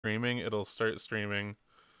streaming, it'll start streaming,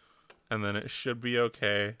 and then it should be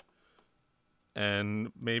okay.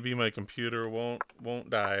 And maybe my computer won't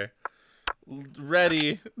die.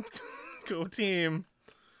 Ready. Go team.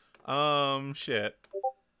 Shit.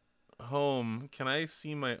 Home. Can I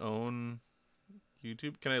see my own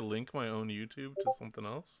YouTube? Can I link my own YouTube to something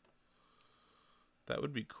else? That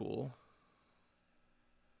would be cool.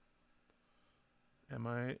 Am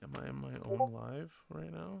I in my own live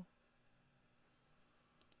right now?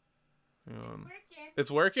 Hang on.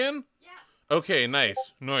 It's working? Yeah. Okay,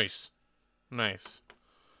 nice. Nice.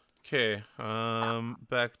 Okay,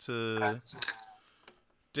 back to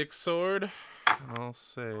Dick Sword. And I'll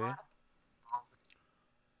say,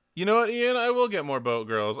 you know what, Ian? I will get more boat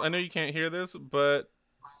girls. I know you can't hear this, but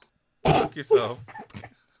fuck yourself.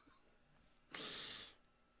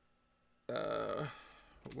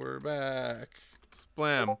 We're back.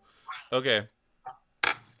 Splam. Okay.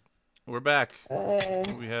 We're back.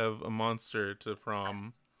 We have a monster to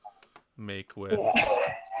prom make with.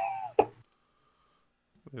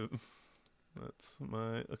 That's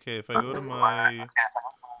my... Okay, if I go to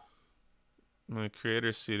my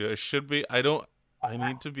creator studio, it should be... I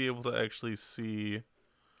need to be able to actually see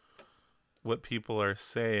what people are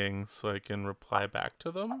saying so I can reply back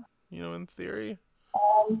to them, you know, in theory.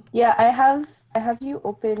 Yeah, I have you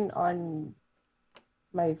open on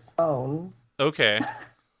my phone. Okay.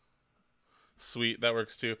 Sweet, that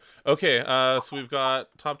works too. Okay, so we've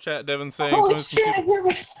got top chat Devin saying... Holy shit, I hear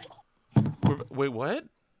myself. Wait, what?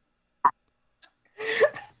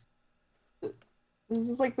 This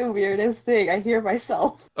is like the weirdest thing. I hear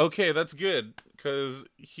myself. Okay, that's good, because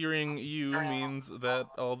hearing you means that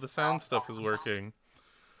all the sound stuff is working.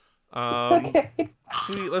 Okay.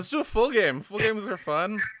 Sweet, let's do a full game. Full games are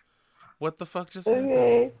fun. What the fuck just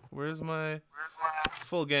happened? Where's my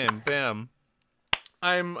full game? Bam.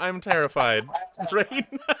 I'm terrified right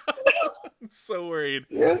now. I'm so worried.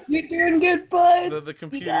 You're doing good, bud. The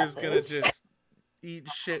computer's gonna just eat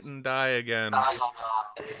shit and die again.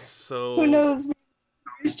 So who knows?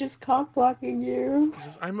 It's just cock blocking you.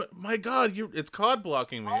 My God, it's cod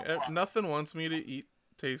blocking me. Nothing wants me to eat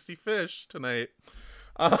tasty fish tonight.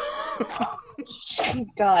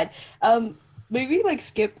 God. Maybe like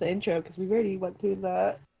skip the intro because we already went through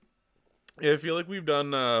that. Yeah, I feel like we've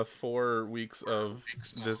done 4 weeks of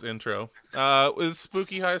this intro. It's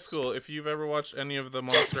Spooky High School. If you've ever watched any of the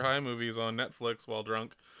Monster High movies on Netflix while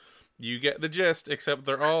drunk, you get the gist, except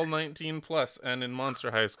they're all 19 plus and in Monster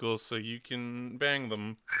High School, so you can bang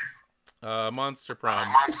them. Monster Prom.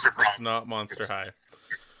 It's not Monster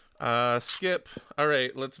High. Skip.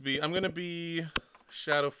 Alright, I'm gonna be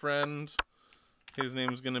Shadow Friend. His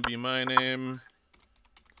name's gonna be my name.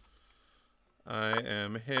 I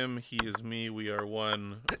am him, he is me, we are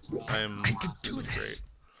one. I can do this.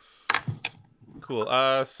 Great. Cool.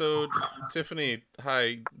 So Tiffany,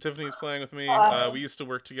 hi. Tiffany's playing with me. We used to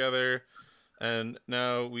work together, and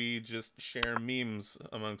now we just share memes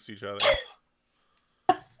amongst each other.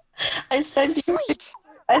 I send you. Sweet.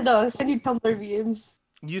 I know. I send you Tumblr memes.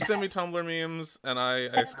 You send me Tumblr memes, and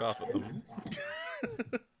I scoff at them.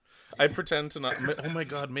 I pretend to not. Oh my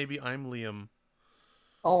God, maybe I'm Liam.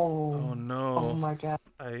 Oh no. Oh my God.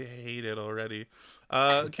 I hate it already.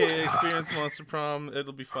 Okay, experience Monster Prom.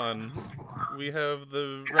 It'll be fun. We have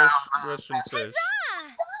the Russian fish.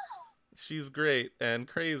 She's great and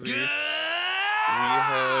crazy. We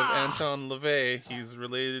have Anton LaVey. He's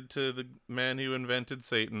related to the man who invented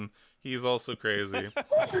Satan. He's also crazy.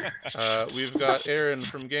 We've got Aaron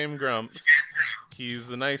from Game Grumps. He's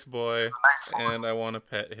a nice boy, and I want to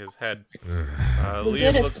pet his head.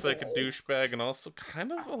 Liam looks like a douchebag and also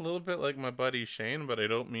kind of a little bit like my buddy Shane, but I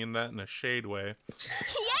don't mean that in a shade way.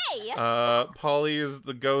 Yay! Polly is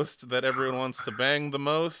the ghost that everyone wants to bang the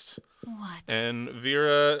most. What? And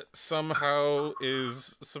Vera somehow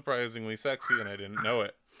is surprisingly sexy, and I didn't know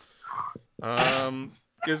it.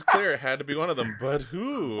 It's clear it had to be one of them, but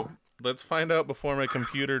who? Let's find out before my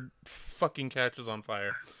computer fucking catches on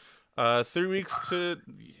fire. 3 weeks to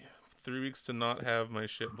not have my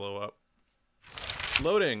shit blow up.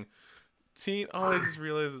 Loading. Oh, I just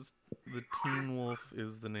realized the Teen Wolf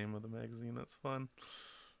is the name of the magazine. That's fun.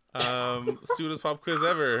 Stupidest pop quiz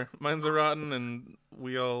ever. Mine's a rotten, and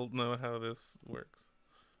we all know how this works.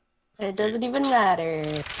 It doesn't even matter.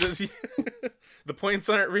 The points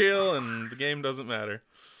aren't real, and the game doesn't matter.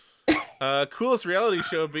 Coolest reality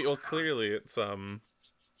show be well. Clearly, it's Oh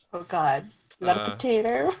God, not a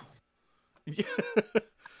potato.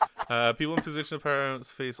 Yeah. People in position of power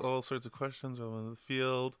face all sorts of questions relevant to the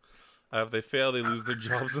field. If they fail, they lose their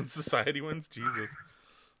jobs and society wins. Jesus.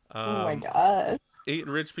 Oh my God. 8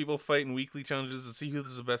 rich people fight in weekly challenges to see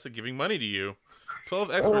who's the best at giving money to you.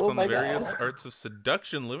 12 experts Oh on the my various god. arts of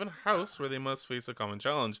seduction live in a house where they must face a common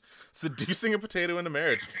challenge: seducing a potato into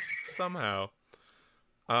marriage. Somehow.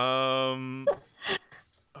 Oh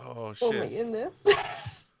Oh my shit. goodness.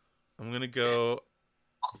 I'm gonna go.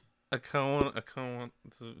 I can't want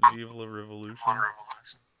the Viva Revolution.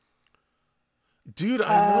 Dude,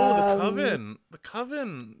 I know the Um, Coven. The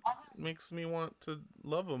Coven makes me want to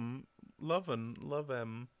love him, love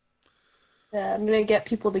him. yeah, I'm gonna get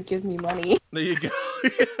people to give me money. There you go.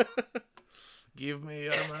 Give me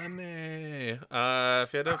your money.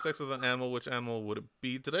 If you had to have sex with an animal, which animal would it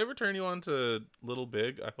be? Did I ever turn you on to Little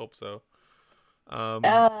Big? I hope so.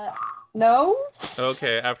 No?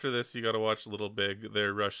 Okay, after this, you gotta watch Little Big.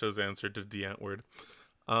 They're Russia's answer to the Ant-Word.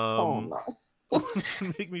 Oh Um, no.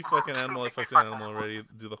 make me fuck an animal. I fucked an animal already.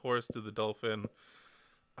 Do the horse, do the dolphin.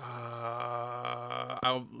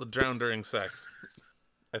 I'll drown during sex.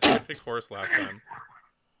 I think I picked horse last time.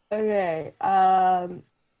 Okay,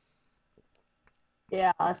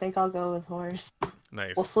 yeah, I think I'll go with horse. We'll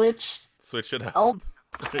Nice. switch. Switch it up. Oh,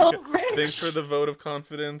 There you so go. Thanks for rich. the vote of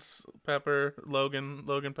confidence, Pepper.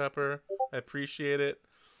 Logan Pepper. I appreciate it.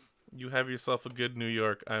 You have yourself a good New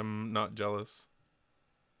York. I'm not jealous.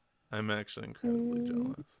 I'm actually incredibly Mm,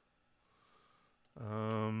 jealous.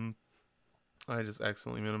 I just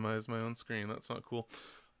accidentally minimized my own screen. That's not cool.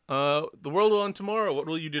 The world will end tomorrow. What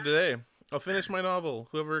will you do today? I'll finish my novel.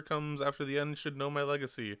 Whoever comes after the end should know my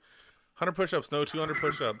legacy. 100 push-ups, no 200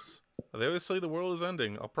 push-ups. They always say the world is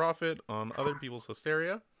ending. I'll profit on other people's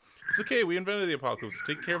hysteria. It's okay, we invented the apocalypse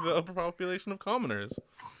to take care of the overpopulation of commoners.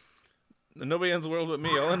 Nobody ends the world but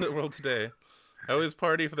me. I'll end the world today. I always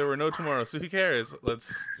party if there were no tomorrow, so who cares?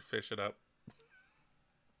 Let's fish it up.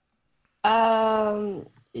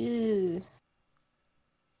 ew.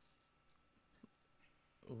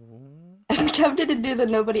 Ooh. I'm tempted to do the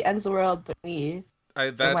nobody ends the world but me. Or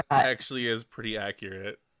why That not? actually is pretty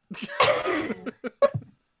accurate.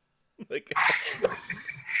 Like,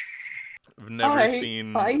 I've never Alright,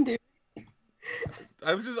 seen. fine, dude.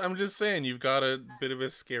 I'm just saying, you've got a bit of a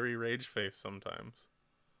scary rage face sometimes.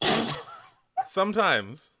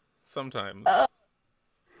 Sometimes. Uh,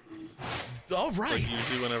 All Like right.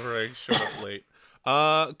 usually whenever I show up late.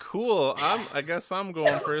 Cool. I guess I'm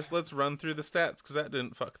going first. Let's run through the stats because that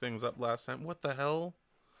didn't fuck things up last time. What the hell?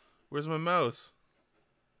 Where's my mouse?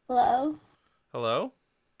 Hello? Hello?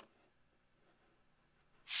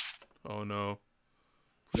 Oh no.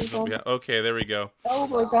 Please don't be. People. Okay, there we go. Oh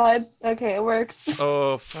my god. Okay, it works.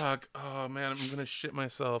 Oh fuck. Oh man, I'm gonna shit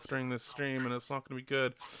myself during this stream and it's not gonna be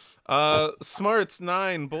good. Smarts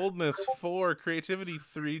 9, boldness 4, creativity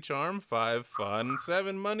 3, charm 5, fun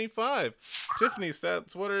 7, money 5. Tiffany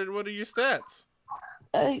stats. What are your stats?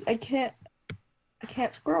 I can't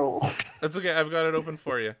scroll. That's okay. I've got it open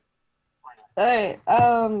for you. Alright,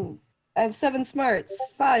 I have 7 smarts,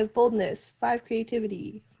 5 boldness, 5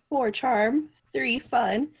 creativity, 4 charm, 3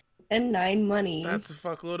 fun, and 9 money. That's a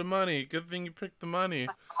fuckload of money. Good thing you picked the money.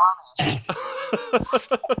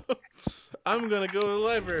 I'm gonna go to the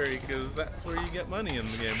library because that's where you get money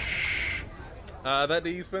in the game. That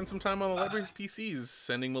day you spend some time on the library's PCs,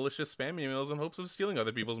 sending malicious spam emails in hopes of stealing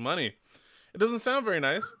other people's money. It doesn't sound very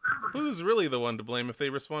nice. Who's really the one to blame if they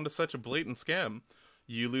respond to such a blatant scam?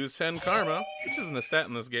 You lose 10 karma, which isn't a stat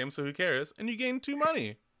in this game, so who cares, and you gain 2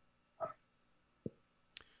 money.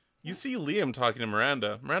 You see Liam talking to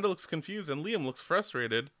Miranda. Miranda looks confused and Liam looks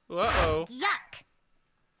frustrated. Uh-oh. Yuck.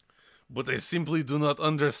 But I simply do not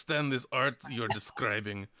understand this art you're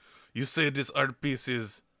describing. You say this art piece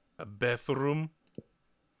is a bathroom?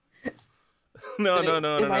 No.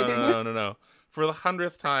 For the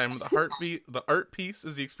 100th time, the art piece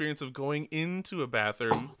is the experience of going into a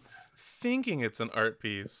bathroom, thinking it's an art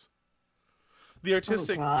piece. The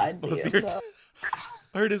artistic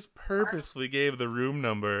artist purposely gave the room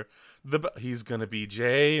number. He's gonna be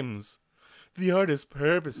James. The artist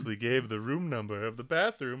purposely gave the room number of the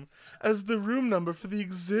bathroom as the room number for the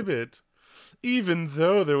exhibit, even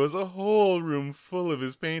though there was a whole room full of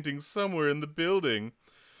his paintings somewhere in the building.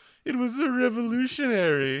 It was a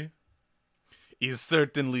revolutionary. It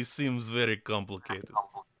certainly seems very complicated.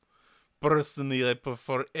 Personally, I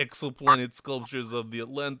prefer exoplanet sculptures of the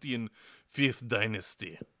Atlantean 5th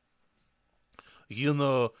Dynasty. You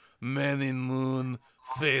know, man in moon,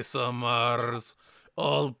 face on Mars,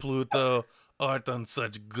 all Pluto, art on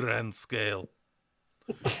such grand scale.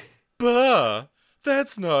 Bah!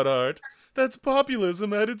 That's not art. That's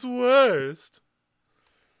populism at its worst.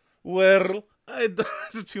 Well,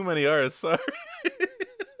 there's too many R's, sorry.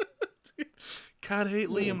 God hate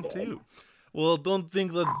Liam too. Well, don't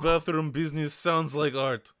think that bathroom business sounds like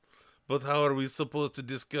art. But how are we supposed to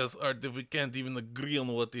discuss art if we can't even agree on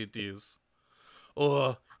what it is?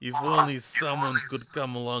 Oh, if only someone could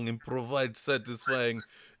come along and provide satisfying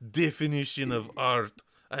definition of art,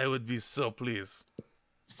 I would be so pleased.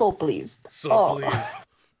 So pleased. So Oh. pleased.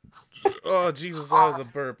 Oh, Jesus, that was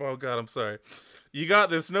a burp. Oh, God, I'm sorry. You got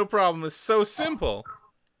this, no problem. It's so simple.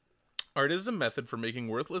 Art is a method for making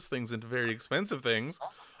worthless things into very expensive things.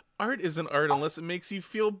 Art isn't art unless it makes you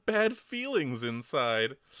feel bad feelings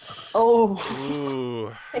inside. Oh.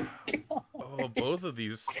 Ooh. Oh, both of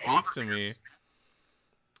these speak to me.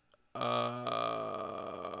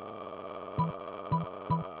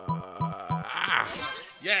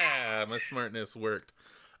 Yeah, my smartness worked.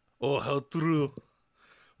 Oh, how true.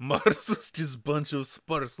 Mars was just a bunch of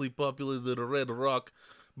sparsely populated red rock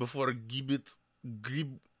before Giblet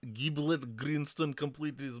Greenstone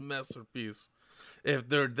completed his masterpiece.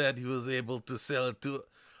 After that, he was able to sell it to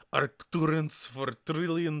Arcturans for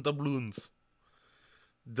trillion doubloons.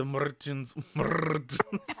 The merchants weren't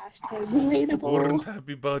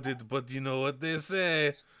happy about it, but you know what they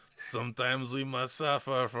say. Sometimes we must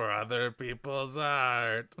suffer for other people's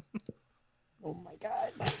art. Oh my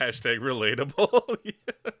god. Hashtag relatable.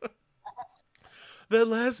 Yeah. That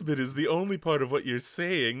last bit is the only part of what you're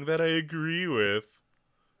saying that I agree with.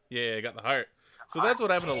 Yeah, I got the heart. So that's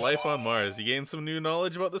what happened to life on Mars. You gain some new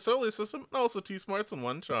knowledge about the solar system, and also 2 smarts and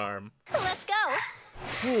 1 charm. Let's go.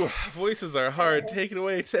 Whew, voices are hard. Take it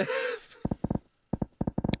away, Tiff.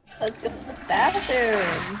 Let's go to the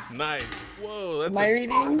bathroom. Nice. Whoa, that's Am I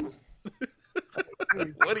reading?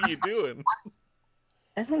 What are you doing?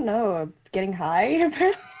 I don't know. I'm getting high.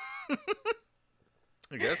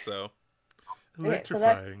 I guess so. Okay, so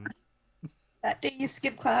Electrifying. that day you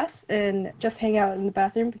skip class and just hang out in the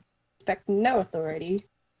bathroom, expect no authority.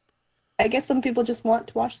 I guess some people just want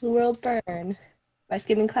to watch the world burn by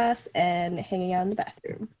skipping class and hanging out in the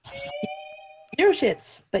bathroom. 0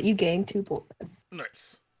 shits, but you gain 2 boldness.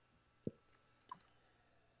 Nice.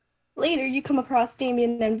 Later, you come across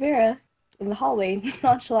Damien and Vera in the hallway,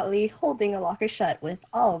 nonchalantly holding a locker shut with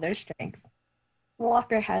all their strength. The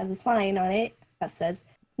locker has a sign on it that says,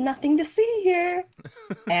 "Nothing to see here,"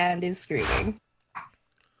 and is screaming.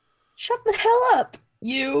 Shut the hell up,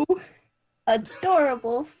 you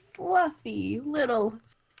adorable, fluffy, little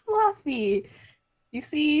Fluffy. You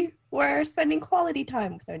see, we're spending quality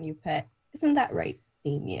time with our new pet. Isn't that right,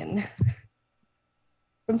 Damien?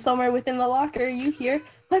 From somewhere within the locker, you hear,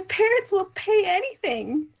 "My parents will pay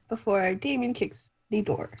anything," before Damien kicks the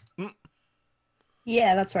door.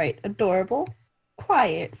 Yeah, that's right. Adorable,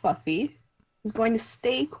 quiet Fluffy is going to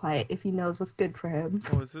stay quiet if he knows what's good for him.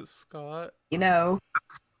 Oh, is it Scott? You know.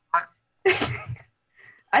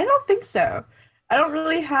 I don't think so. I don't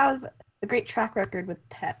really have a great track record with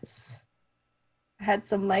pets. I had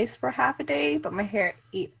some mice for half a day, but my hair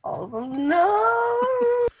ate all of them.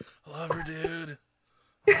 No! Love her, dude.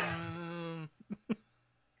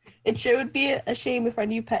 It sure would be a shame if our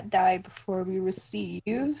new pet died before we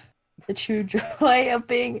receive the true joy of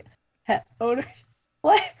being pet owner.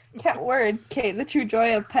 What? Can't word. Okay, the true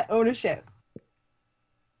joy of pet ownership.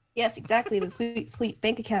 Yes, exactly. The sweet, sweet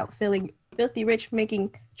bank account feeling filthy rich,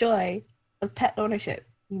 making joy of pet ownership.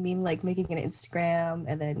 You mean like making an Instagram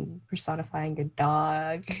and then personifying your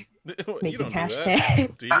dog? Making You don't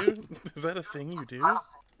hashtag. do that. Do you? Is that a thing you do?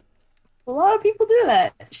 A lot of people do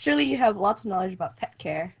that. Surely you have lots of knowledge about pet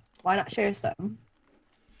care. Why not share some?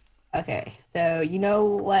 Okay, so you know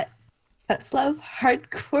what pets love?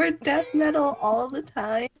 Hardcore death metal all the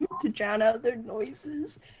time to drown out their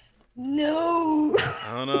noises. No!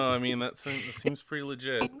 I don't know. I mean, that seems pretty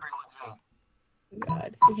legit. Oh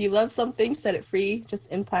God. If you love something, set it free.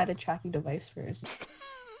 Just implant a tracking device first.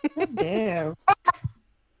 God damn.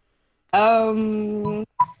 I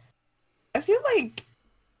feel like,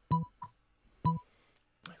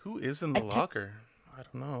 Who is in the locker? I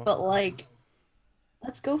don't know. but like,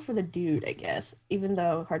 let's go for the dude, I guess. Even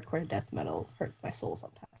though hardcore death metal hurts my soul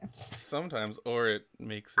sometimes. Sometimes, or it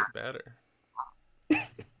makes it better.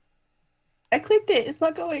 I clicked it. It's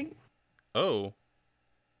not going. Oh.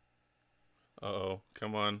 Uh-oh.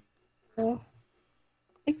 Come on. Oh.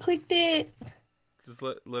 I clicked it. Just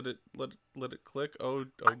let it click. Oh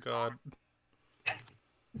God.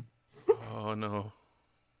 Oh no.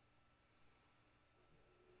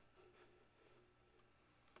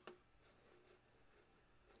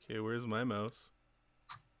 Okay, where's my mouse?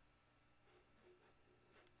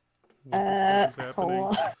 What the fuck is happening?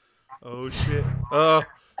 Hold on. Oh shit. Oh,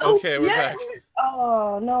 okay, we're yes! back.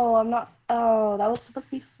 Oh, no, I'm not. Oh, that was supposed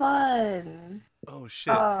to be fun. Oh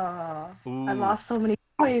shit. Oh, Ooh. I lost so many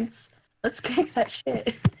points. Let's crank that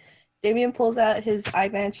shit. Damien pulls out his eye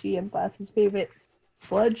banshee and blasts his favorite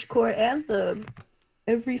Sludge core anthem.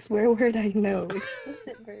 Every swear word I know.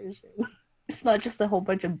 Explicit version. It's not just a whole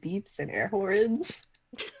bunch of beeps and air horns.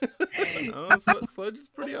 Oh, Sludge is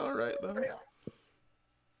pretty alright, though.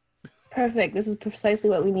 Perfect. This is precisely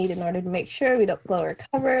what we need in order to make sure we don't blow our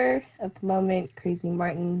cover. At the moment, Crazy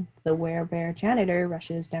Martin, the werebear janitor,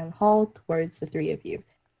 rushes down the hall towards the three of you,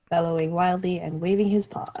 bellowing wildly and waving his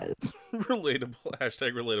paws. Relatable.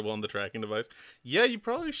 Hashtag relatable on the tracking device. Yeah, you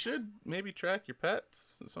probably should maybe track your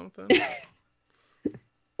pets or something.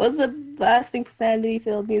 What's the blasting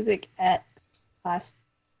profanity-filled music at class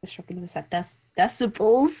disrupting the set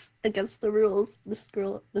decibels against the rules? The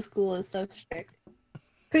school is so strict.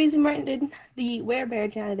 Crazy Martin, the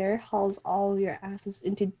werebear janitor, hauls all of your asses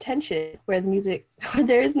into detention where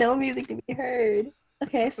there is no music to be heard.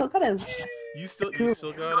 Okay, so got a. You still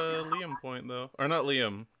got a Liam point though, or not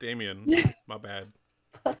Liam, Damien. My bad.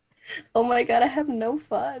 Oh my god, I have no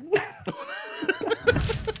fun.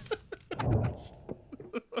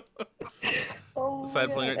 Oh Side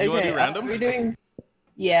my player. God. Do you want to do random? We're doing.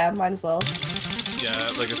 Yeah, might as well. Yeah,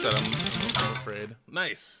 like I said, I'm afraid.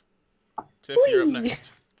 Nice. Tiff, you're up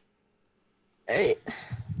next. Alright.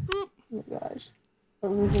 Boop. Oh my gosh.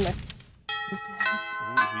 I'm losing my.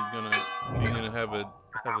 Ooh, we gonna have a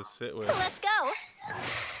sit with. Let's go.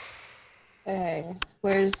 Okay,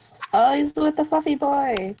 where's? Oh, he's with the fluffy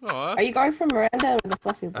boy. Aw. Are you going for Miranda or the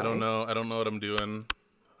fluffy boy? I don't know what I'm doing.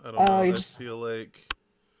 I don't Oh, know. you're I just feel like.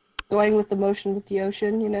 going with the motion with the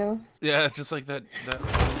ocean, you know? Yeah, just like that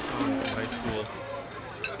one song from high school.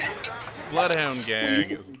 Bloodhound Gang.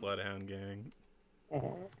 It was Bloodhound Gang. Yeah.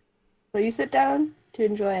 So you sit down to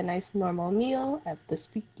enjoy a nice normal meal at the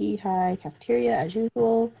Spooky High cafeteria as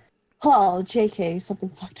usual. Oh, JK, something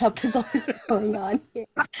fucked up is always going on here.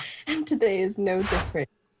 And today is no different.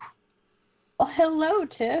 Oh, hello,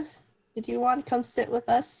 Tiff. Did you want to come sit with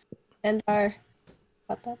us and our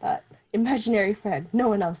imaginary friend? No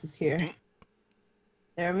one else is here.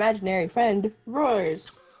 Their imaginary friend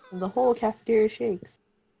roars, and the whole cafeteria shakes.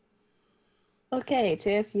 Okay,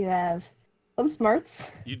 Tiff, you have some smarts.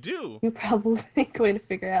 You do. You're probably going to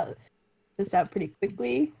figure this out pretty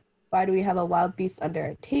quickly. Why do we have a wild beast under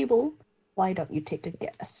our table? Why don't you take a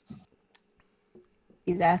guess?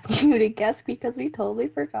 He's asking you to guess because we totally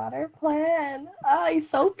forgot our plan. Ah, he's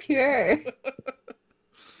so pure.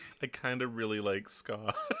 I kind of really like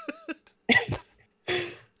Scott.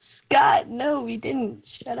 Scott, no, we didn't.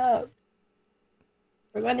 Shut up.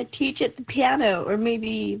 We're going to teach it the piano or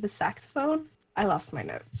maybe the saxophone. I lost my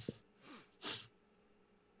notes.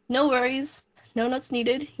 No worries. No notes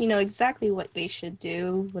needed. You know exactly what they should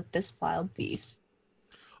do with this wild beast.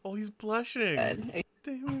 Oh, he's blushing. Good.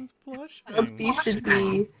 Damien's blushing. Wild beast should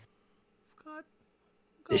be Scott.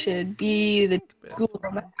 the school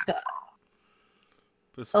mascot.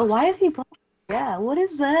 Oh, why is he blushing? Yeah, what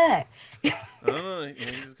is that? I don't know. Maybe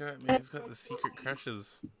he's got the secret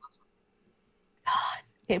crushes.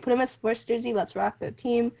 Okay, put him in a sports jersey. Let's rock the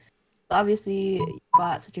team. So obviously, you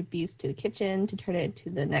bought such a beast to the kitchen to turn it into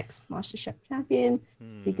the next Monster Chef champion.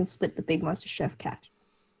 You can split the big Monster Chef catch.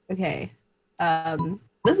 Okay.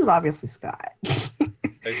 This is obviously Scott.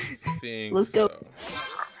 I think Let's go.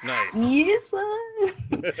 Nice. Yes,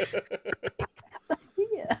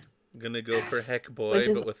 yeah. Gonna go for Heck Boy,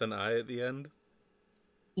 but with an I at the end.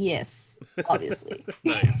 Yes, obviously.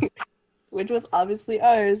 Nice. Which was obviously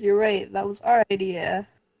ours. You're right. That was our idea.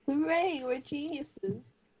 Hooray, we're geniuses.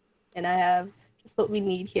 And I have just what we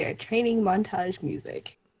need here. Training montage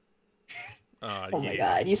music. Oh my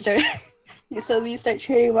god. You start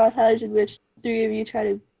training montage in which three of you try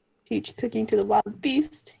to teach cooking to the wild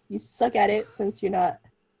beast. You suck at it since you're not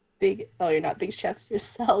big chefs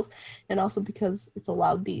yourself, and also because it's a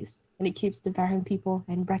wild beast and it keeps devouring people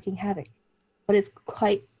and wreaking havoc. But it's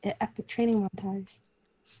quite an epic training montage.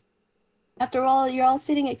 After all, you're all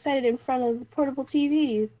sitting excited in front of the portable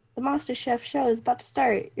TV. The Monster Chef show is about to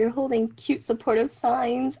start. You're holding cute supportive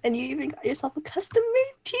signs, and you even got yourself a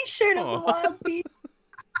custom-made t-shirt of the wild beast.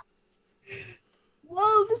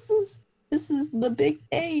 Whoa, this is the big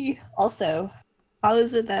day. Also, how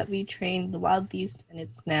is it that we trained the wild beast and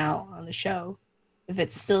it's now on the show? If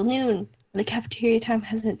it's still noon and the cafeteria time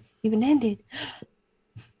hasn't even ended.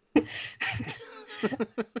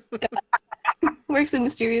 Scott works in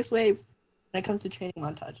mysterious ways when it comes to training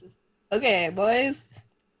montages. Okay, boys.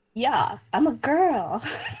 Yeah, I'm a girl.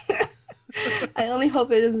 I only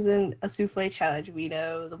hope it isn't a souffle challenge. We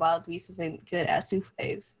know the wild beast isn't good at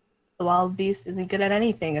souffles. The wild beast isn't good at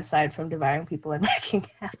anything aside from devouring people and wrecking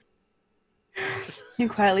havoc. You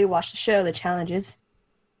quietly watch the show. The challenge is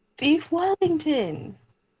Beef Wellington.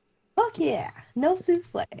 Fuck yeah, no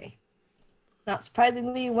souffle. Not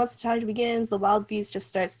surprisingly, once the challenge begins, the wild beast just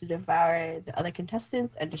starts to devour the other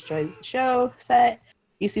contestants and destroys the show set.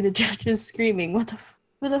 You see the judges screaming, what the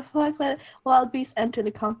fuck? Let wild beast enter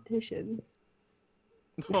the competition.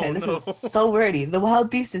 Okay, Oh this no. is so wordy. The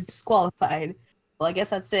wild beast is disqualified. Well, I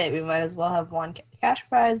guess that's it. We might as well have one cash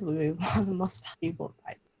prize, but we want the most valuable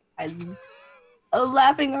prize.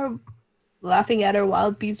 Laughing at our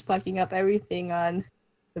wild beast fucking up everything on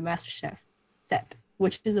the MasterChef set,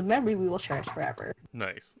 which is a memory we will cherish forever.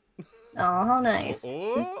 Nice. Oh, how nice.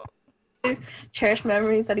 Oh. Cherished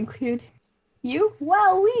memories that include you?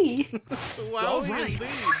 Wowee! Wow, All right. indeed.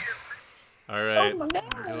 All right. Oh my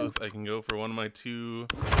god. I can go for one of my two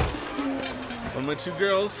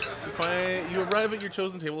girls. You arrive at your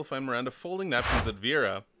chosen table to find Miranda folding napkins at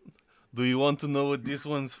Vera. Do you want to know what this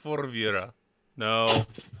one's for, Vera? No.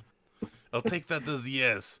 I'll take that as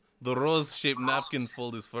yes. The rose-shaped napkin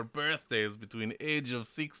fold is for birthdays between age of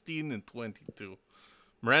 16 and 22.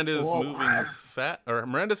 Miranda's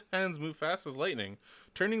hands move fast as lightning,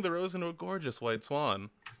 turning the rose into a gorgeous white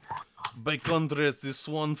swan. By contrast, this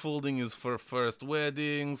swan folding is for first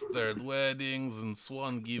weddings, third weddings, and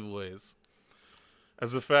swan giveaways.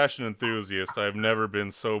 As a fashion enthusiast, I've never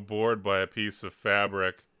been so bored by a piece of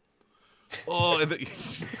fabric. Oh,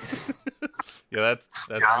 yeah, that's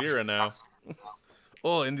Vera now.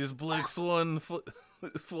 Oh, and this black swan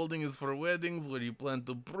folding is for weddings where you plan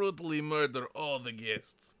to brutally murder all the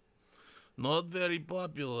guests. Not very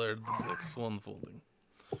popular, the black swan folding.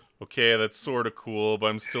 Okay, that's sort of cool, but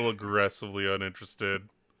I'm still aggressively uninterested.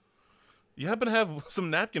 You happen to have some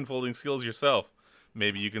napkin folding skills yourself.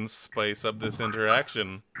 Maybe you can spice up this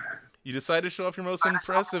interaction. You decide to show off your most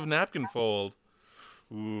impressive napkin fold.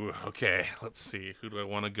 Ooh, okay, let's see. Who do I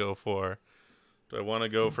want to go for? Do I want to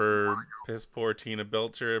go for piss poor Tina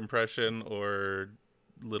Belcher impression or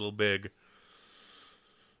Little Big?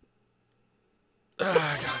 I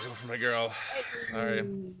gotta go for my girl. Sorry.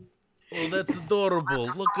 Oh, that's adorable.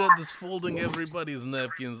 Look at this folding everybody's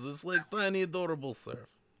napkins. It's like tiny adorable surf.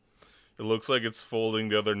 It looks like it's folding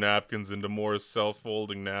the other napkins into more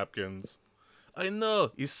self-folding napkins. I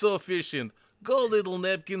know, he's so efficient. Go, little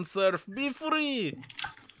napkin surf, be free!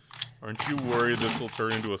 Aren't you worried this will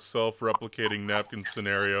turn into a self-replicating napkin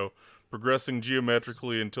scenario, progressing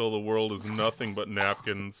geometrically until the world is nothing but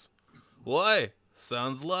napkins? Why?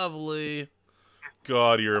 Sounds lovely.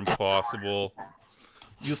 God, you're impossible.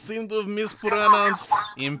 You seem to have mispronounced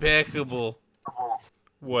impeccable.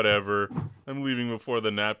 Whatever. I'm leaving before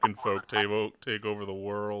the napkin folk take over the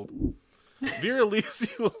world. Vera leaves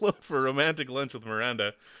you alone for a romantic lunch with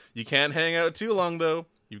Miranda. You can't hang out too long, though.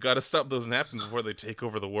 You've got to stop those napkins before they take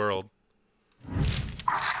over the world.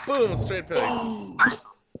 Boom! Straight pegs.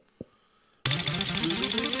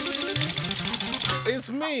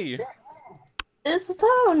 It's me! It's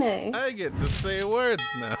Tony! I get to say words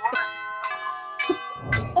now.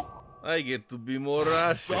 I get to be more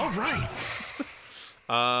Russian. All right.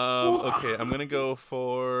 Okay, I'm gonna go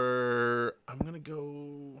for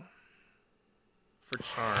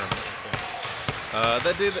charm. I think.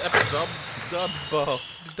 That day the epic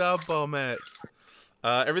double match.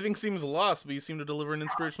 Everything seems lost, but you seem to deliver an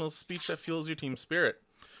inspirational speech that fuels your team's spirit,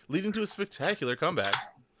 leading to a spectacular comeback.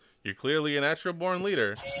 You're clearly a natural-born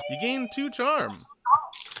leader. You gain 2 charm.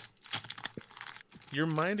 You're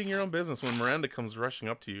minding your own business when Miranda comes rushing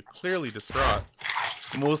up to you, clearly distraught.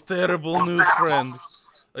 Most terrible news, friend.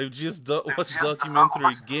 I've just watched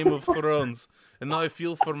documentary Game of Thrones, and now I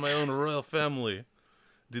feel for my own royal family.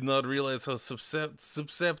 Did not realize how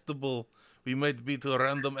susceptible we might be to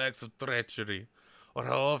random acts of treachery, or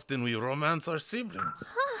how often we romance our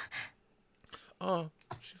siblings. Oh,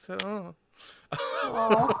 she said, oh.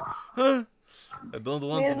 I don't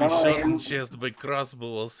want to be shot in the chest by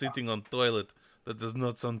crossbow while sitting on toilet. That does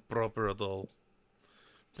not sound proper at all.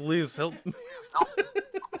 Please help me.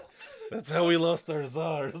 That's how we lost our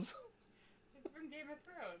czars. It's from Game of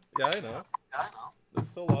Thrones. Yeah, I know. They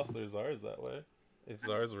still lost their czars that way. If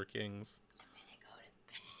czars were kings.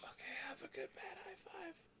 Okay, have a good bad high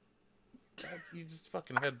five. You just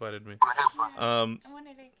fucking headbutted me. I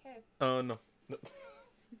wanted a kiss. Oh, no.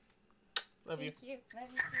 Love you. Thank you. Love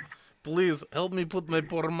you too. Please, help me put my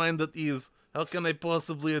poor mind at ease. How can I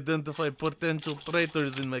possibly identify potential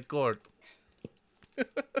traitors in my court?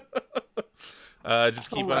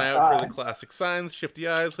 Just keep an eye out for the classic signs: shifty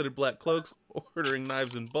eyes, hooded black cloaks, ordering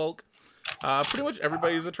knives in bulk. Pretty much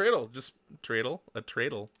everybody's a treadle. Just treadle. A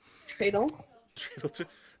treadle. Treadle?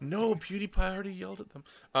 No, PewDiePie already yelled at them.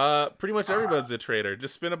 Pretty much everybody's a traitor.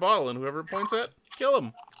 Just spin a bottle, and whoever it points at, kill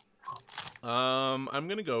him. I'm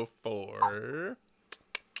gonna go for...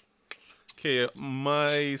 Okay,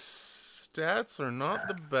 my stats are not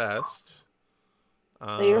the best.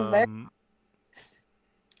 So you're very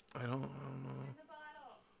I don't know.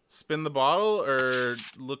 Spin the bottle or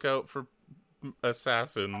look out for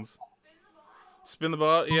assassins. Spin the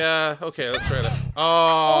bottle. Yeah. Okay, let's try that.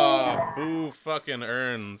 Oh, boo! Fucking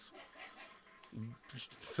urns.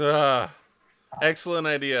 Excellent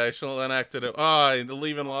idea. I shall enact it. Oh, I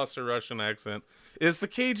even lost her Russian accent. Is the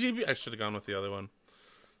KGB? I should have gone with the other one.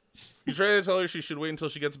 You try to tell her she should wait until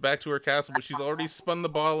she gets back to her castle, but she's already spun the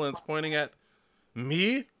bottle and it's pointing at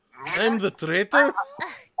me. I'm the traitor.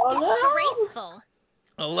 Disgraceful.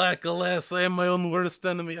 Alack, alas, I am my own worst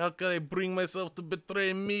enemy. How can I bring myself to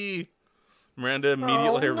betray me? Miranda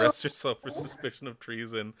immediately arrests herself for suspicion of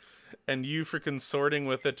treason, and you for consorting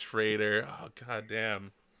with a traitor. Oh,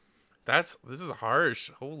 goddamn. This is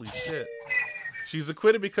harsh. Holy shit. She's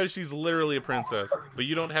acquitted because she's literally a princess, but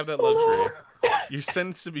you don't have that luxury. You're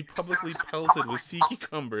sentenced to be publicly pelted with sea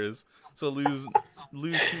cucumbers, so lose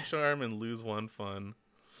 2 charm and lose 1 fun.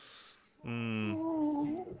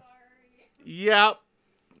 Yep.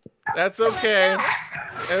 That's okay.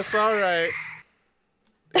 It's alright.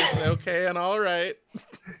 It's okay and alright.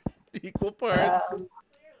 Equal parts.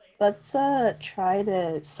 Let's try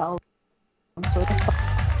to solve some sort of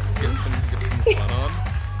Get some fun on.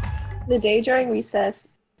 the day during recess.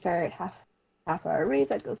 Start half hour rave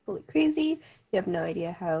that goes fully crazy. You have no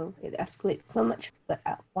idea how it escalates so much, but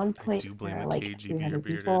at one point, I do blame there are the like KGB 300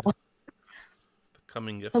 bearded. people. The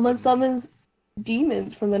coming gift. Someone summons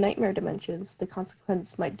demons from the nightmare dimensions. The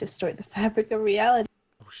consequence might distort the fabric of reality,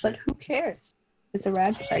 Oh shit. but who cares? It's a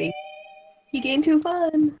rad party. You gain 2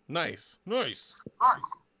 fun. Nice. Nice.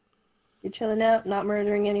 You're chilling out, not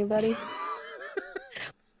murdering anybody.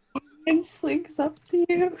 And slinks up to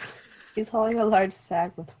you. He's hauling a large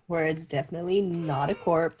sack with words, definitely not a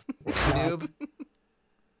corpse. Noob.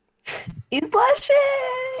 He's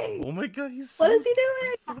blushing! Oh my god, he's What so, is he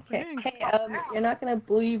so doing? pink. Hey, you're not gonna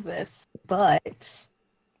believe this, but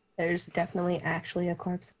there's definitely actually a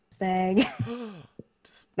corpse in this bag.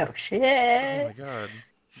 No shit. Oh my god.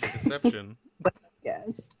 The deception.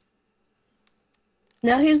 Yes.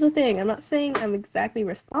 Now here's the thing. I'm not saying I'm exactly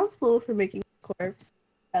responsible for making a corpse.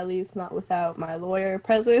 At least not without my lawyer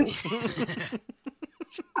present.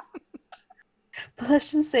 But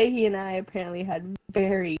let's just say he and I apparently had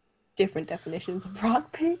very different definitions of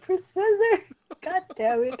rock, paper, scissors. God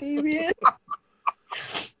damn it, Damien.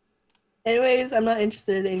 Anyways, I'm not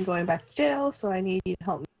interested in going back to jail, so I need you to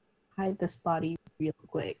help me hide this body real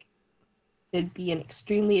quick. It'd be an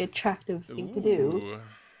extremely attractive thing to do.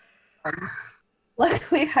 Ooh.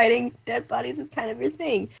 Luckily, hiding dead bodies is kind of your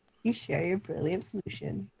thing. You share your brilliant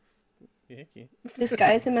solution. Icky.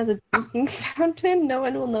 Disguise him as a drinking fountain. No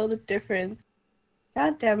one will know the difference.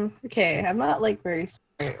 God damn. Okay, I'm not like very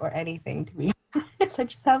smart or anything to be honest. I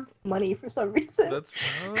just have money for some reason. That's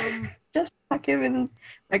Just tuck him in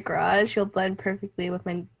my garage. He'll blend perfectly with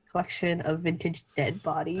my collection of vintage dead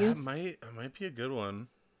bodies. that might be a good one.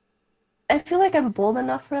 I feel like I'm bold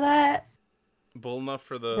enough for that. Bold enough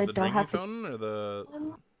for I the don't drinking have to- fountain or the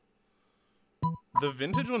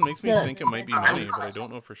vintage one makes me think it might be money, but I don't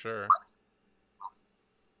know for sure.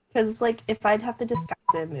 Because like if I'd have to disguise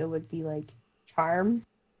him, it would be like charm.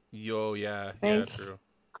 Yo, yeah, Thank- true.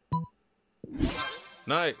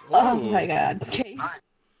 Nice. Oh Ooh, my god. Okay.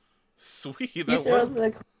 sweet. You That throw was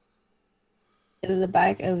the in the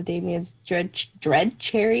back of Damien's dread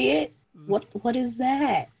chariot. What is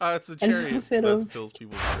that? it's a And chariot if it that of- fills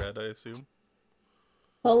people with dread, I assume.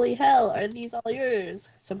 Holy hell, are these all yours?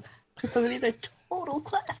 Some of these are total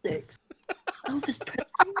classics. Elvis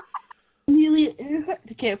Presley, Amelia Earhart.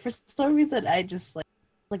 Okay, for some reason I just like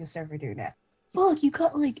a surfer dude now. Fuck, you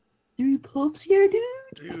got like 3 pups here,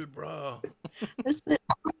 dude. Dude, bro. I spent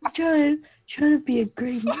trying to be a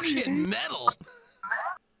great murderer. Fucking metal.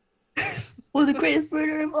 Well, the greatest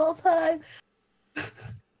murderer of all time.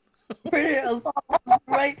 Murderer of all time,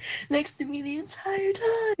 right next to me the entire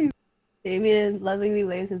time. Damien lovingly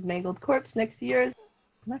lays his mangled corpse next to yours.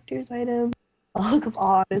 Collector's item. A look of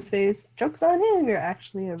awe on his face. Joke's on him, you're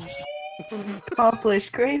actually a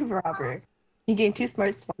accomplished grave robber. You gain 2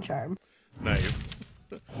 smarts, 1 charm. Nice.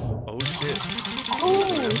 Oh shit. Oh!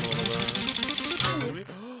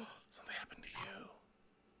 Something happened to you.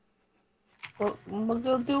 What we'll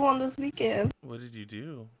go do on this weekend? What did you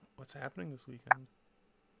do? What's happening this weekend?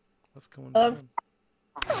 What's going Um,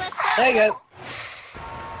 on? There you go.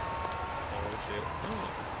 Oh shit.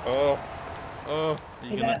 Oh. Are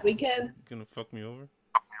you That weekend. gonna fuck me over?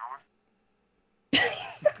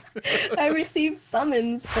 I received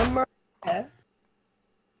summons from Maria.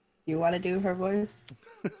 You want to do her voice?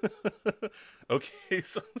 Okay,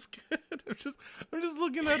 sounds good. I'm just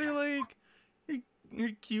looking at her like,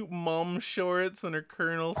 cute mom shorts and her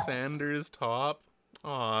Colonel Sanders top.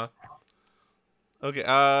 Aw. Okay,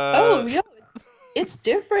 Oh, yeah. It's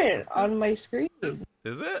different on my screen.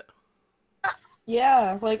 Is it?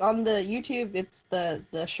 Yeah, like on the YouTube, it's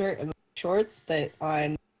the shirt and the shorts, but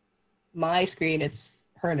on my screen, it's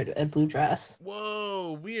her in a blue dress.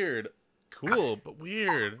 Whoa, weird. Cool, but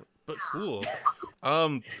weird, but cool.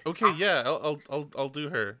 Okay, yeah, I'll do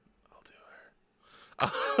her. I'll do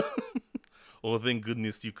her. Oh, thank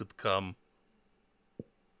goodness you could come.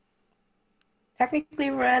 Technically,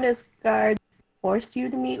 Miranda's guard forced you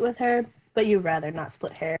to meet with her, but you'd rather not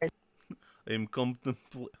split hairs. I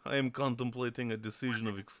am contemplating a decision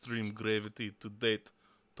of extreme gravity to date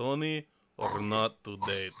Tony or not to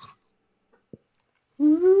date.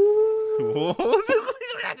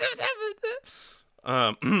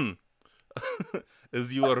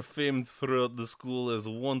 As you are famed throughout the school as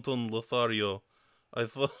Wanton Lothario, I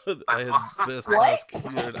thought I had best ask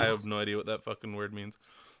your... I have no idea what that fucking word means.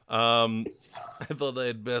 I thought I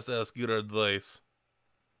had best ask your advice.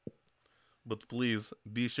 But please,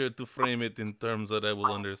 be sure to frame it in terms that I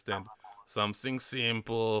will understand. Something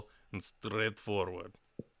simple and straightforward.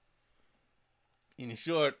 In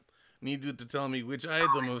short, need you to tell me which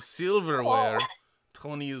item of silverware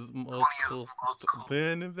Tony is most close to...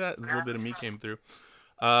 Man, that a little bit of me came through.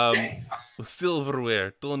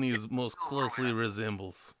 Silverware Tony is most closely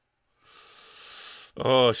resembles.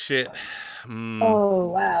 Oh, shit. Oh,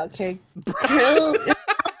 wow, okay.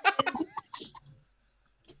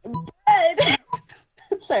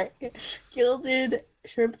 Sorry. Gilded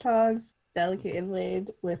shrimp tongs, delicate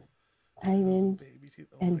inlaid with diamonds Baby teeth.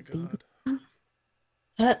 Oh and my god.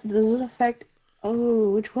 Does this affect...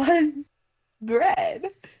 Oh, which one? Bread.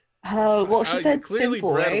 Well, she said clearly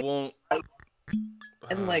simple, bread right? won't...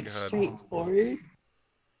 And, like, God. straightforward.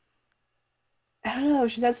 I don't know,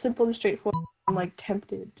 she said simple and straightforward. I'm, like,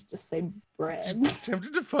 tempted to just say bread.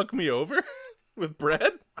 Tempted to fuck me over? With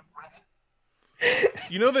bread?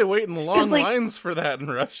 You know they wait in long like... lines for that in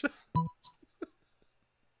Russia.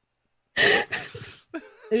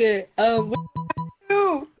 Okay,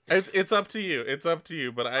 It's up to you. It's up to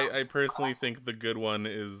you. But I personally think the good one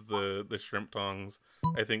is the shrimp tongs.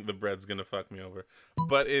 I think the bread's gonna fuck me over.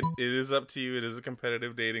 But it is up to you. It is a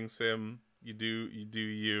competitive dating sim. You do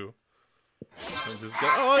you. So just go,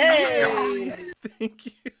 oh yeah! Thank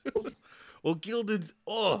you. Well, gilded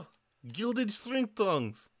shrimp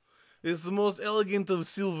tongs. It's the most elegant of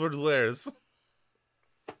silverwares.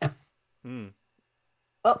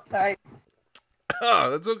 Oh, sorry. Oh,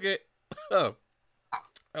 that's okay. Oh.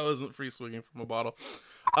 I wasn't free swinging from a bottle.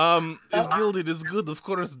 Is gilded is good. Of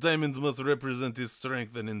course, diamonds must represent his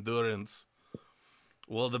strength and endurance.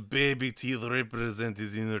 While the baby teeth represent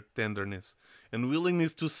his inner tenderness and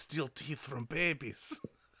willingness to steal teeth from babies.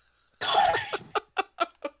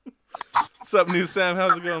 What's up, new Sam?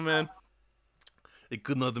 How's it going, man? I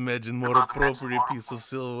could not imagine more appropriate piece of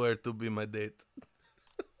silverware to be my date.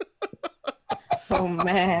 Oh,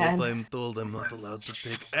 man. But I'm told I'm not allowed to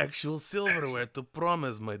take actual silverware to prom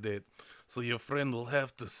as my date, so your friend will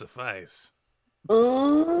have to suffice.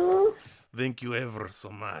 Thank you ever so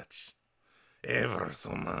much. Ever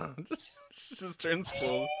so much. She just turns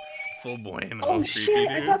full bueno. Oh, shit,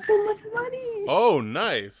 I got so much money. Oh,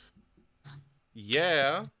 nice.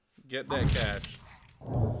 Yeah. Get that cash.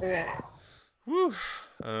 Okay. Woo.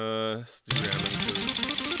 Let's do random.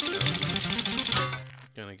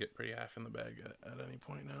 Gonna get pretty half in the bag at any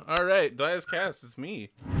point now. All right, Dias Cast, it's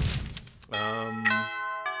me. What are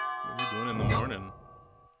we doing in the morning?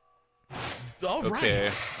 All right.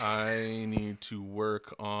 Okay, I need to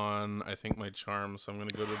work on, I think, my charm, so I'm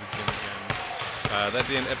gonna go to the gym again. That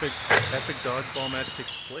day, an epic dodgeball match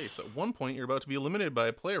takes place. At one point, you're about to be eliminated by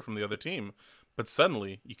a player from the other team, but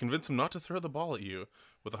suddenly, you convince him not to throw the ball at you.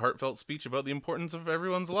 With a heartfelt speech about the importance of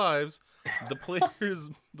everyone's lives, the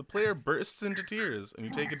player bursts into tears, and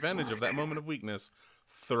you take advantage of that moment of weakness,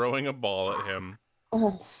 throwing a ball at him.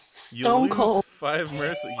 Oh, You stone lose cold. 5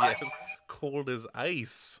 mercy. Yes, cold as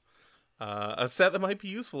ice. A set that might be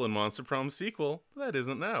useful in Monster Prom sequel, but that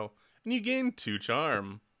isn't now. And you gain 2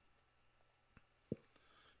 charm.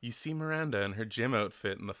 You see Miranda in her gym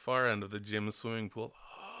outfit in the far end of the gym swimming pool.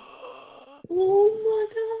 Oh my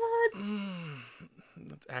god.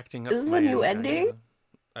 That's acting up. Is this a new ending?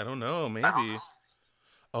 I don't know, maybe.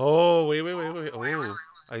 Oh, wait. Oh,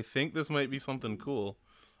 I think this might be something cool.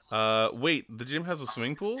 Wait, the gym has a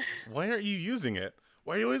swimming pool? Why aren't you using it?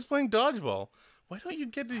 Why are you always playing dodgeball? Why don't you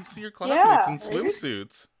get to see your classmates in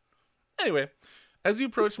swimsuits? Anyway, as you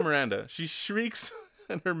approach Miranda, she shrieks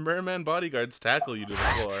and her merman bodyguards tackle you to the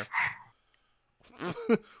floor.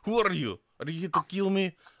 Who are you? Are you here to kill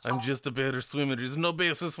me? I'm just a better swimmer. There's no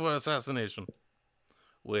basis for assassination.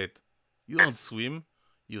 Wait, you don't swim?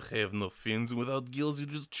 You have no fins, and without gills you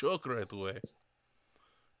just choke right away.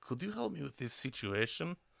 Could you help me with this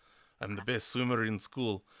situation? I'm the best swimmer in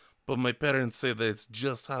school, but my parents say that it's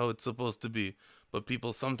just how it's supposed to be, but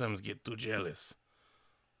people sometimes get too jealous.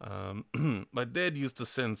 My dad used to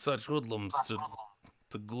send such hoodlums to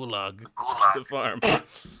Gulag to farm.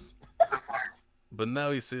 But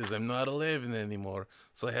now he says I'm not 11 anymore,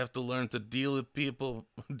 so I have to learn to deal with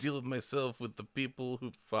myself with the people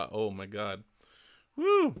who fought. Oh my god.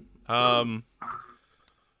 Woo!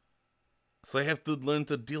 So I have to learn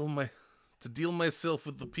to deal myself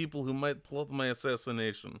with the people who might plot my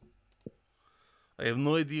assassination. I have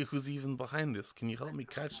no idea who's even behind this. Can you help me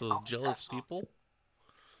catch those jealous people?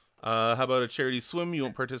 How about a charity swim? You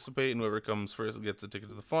won't participate, and whoever comes first gets a ticket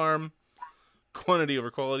to the farm. Quantity over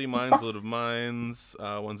quality. Mines, load of mines.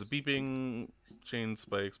 One's a beeping. Chain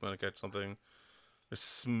spikes. Might catch something.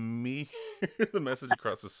 There's the message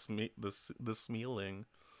across the smealing.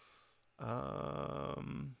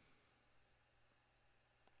 I'm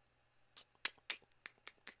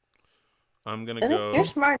gonna go. You're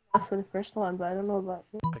smart enough for the first one, but I don't know about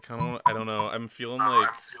you. I don't know. I'm feeling like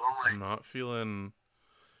I'm not feeling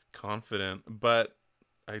confident, but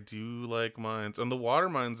I do like mines, and the water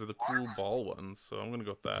mines are the cool ball ones, so I'm gonna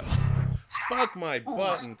go with that. Fuck my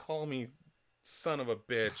butt and call me son of a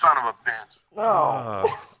bitch.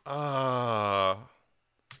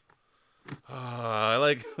 I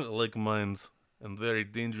like mines and very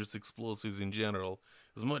dangerous explosives in general,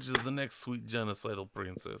 as much as the next sweet genocidal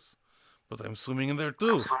princess. But I'm swimming in there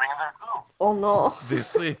too. Oh no. They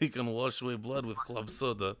say you can wash away blood with club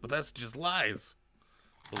soda, but that's just lies.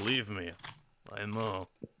 Believe me, I know.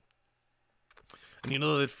 And you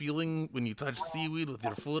know that feeling when you touch seaweed with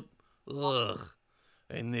your foot? Ugh.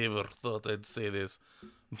 I never thought I'd say this,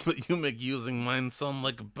 but you make using mine sound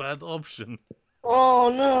like a bad option. Oh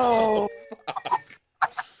no. Oh, fuck.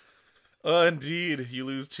 Oh, indeed. You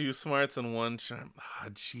lose 2 smarts and 1 charm. Ah,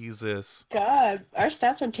 Jesus. God, our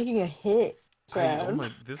stats are taking a hit.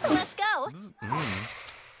 Let's go.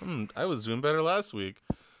 I was doing better last week.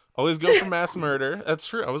 Always go for mass murder. That's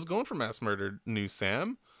true. I was going for mass murder, new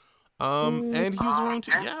Sam. And he was wrong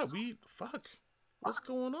too. Yeah, fuck. What's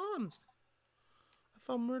going on? I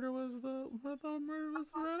thought murder was the right option.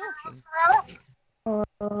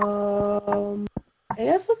 I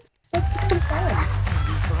guess let's get some fun.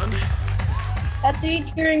 Be fun. At the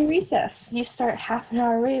during recess, you start half an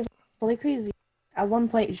hour rave. Fully crazy. At one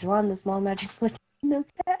point, Joan, the small magic Latino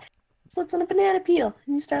cat, slips on a banana peel,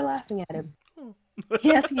 and you start laughing at him.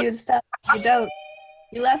 He asks you to stop. You don't.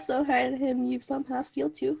 You laugh so hard at him, you somehow steal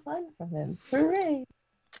 2 fun from him. Hooray!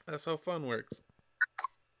 That's how fun works.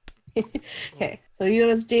 Okay, so you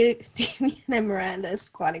notice Damien and Miranda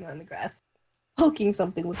squatting on the grass, poking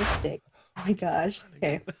something with a stick. Oh my gosh.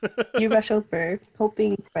 Okay. You rush over,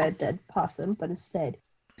 hoping for a dead possum, but instead,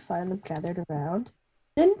 you find them gathered around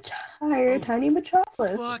an entire tiny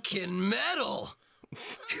metropolis. Fucking metal!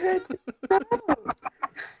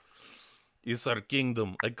 It's our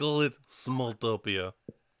kingdom. I call it Smalltopia.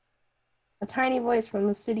 A tiny voice from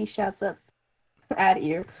the city shouts up at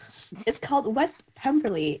you. It's called West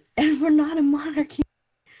Pemberley, and we're not a monarchy.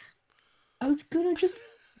 I was gonna just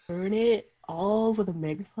burn it all with a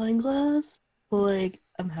magnifying glass. But, like,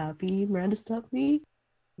 I'm happy Miranda stopped me.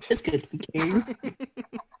 It's good to be king.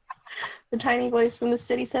 The tiny voice from the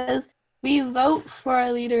city says, we vote for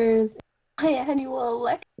our leaders in my annual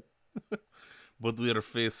election. But we are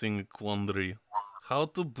facing a quandary. How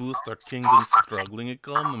to boost our kingdom's struggling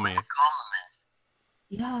economy.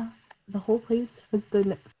 Yeah, the whole place has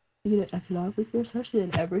been in an economic recession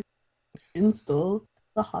and everything. Install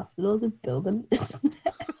the hospital to build them.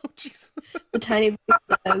 Oh, jeez. The tiny voice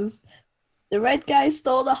says, the red guy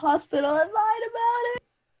stole the hospital and lied about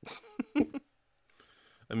it.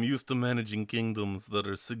 I'm used to managing kingdoms that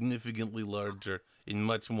are significantly larger and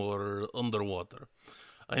much more underwater.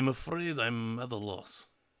 I'm afraid I'm at a loss.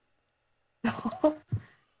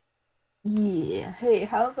 Yeah, hey,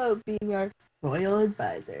 how about being our royal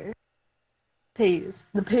advisor?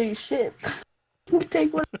 The ship.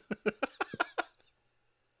 Take one.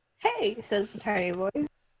 Hey, says the tiny voice.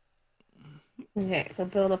 Okay, so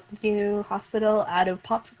build a new hospital out of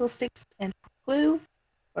popsicle sticks and glue,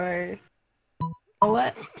 or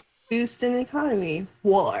what? Boost an economy.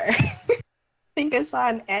 War. I think I saw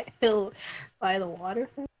an anthill by the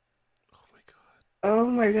waterfront. Oh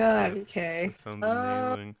my god. Okay. That sounds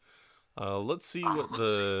amazing. Let's see what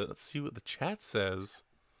the chat says.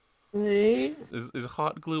 Wait. Is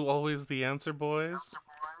hot glue always the answer, boys?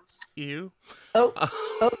 You? Oh.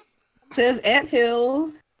 says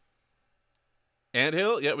anthill.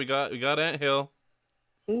 Anthill? Yeah, we got Anthill.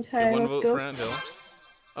 Okay, One let's vote go. for Anthill.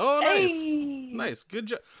 Oh, nice. Hey! Nice. Good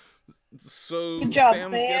job. So Good job, Sam's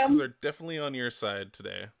Sam. guesses are definitely on your side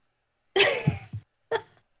today.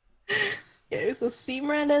 Okay, so see,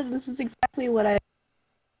 Miranda, this is exactly what I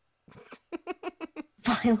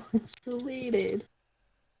violence related.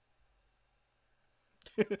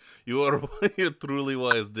 You are you're truly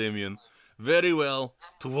wise, Damien. Very well.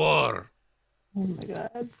 To war. Oh my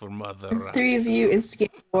god. For Mother The Rat. three of you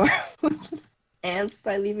instigate war with ants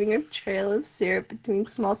by leaving a trail of syrup between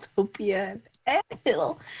Smalltopia and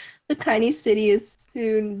Anthill. The tiny city is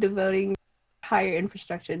soon devoting higher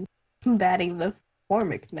infrastructure to combating the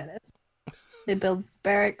Formic menace. They build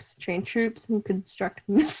barracks, train troops, and construct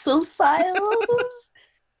missile silos.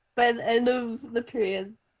 By the end of the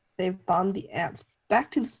period, they've bombed the ants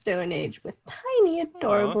back to the Stone Age with tiny,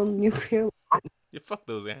 adorable nuclear weapons. You fuck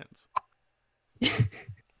those ants.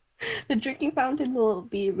 The drinking fountain will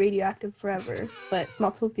be radioactive forever, but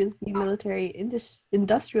Smalltopia's new military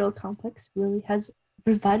industrial complex really has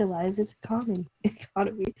revitalized its economy.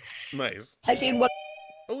 Nice. I gained one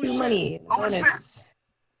Oh, shit. money bonus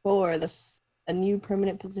for this a new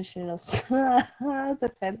permanent position of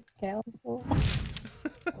defense council.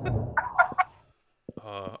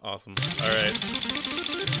 Awesome. All right.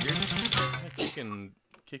 You're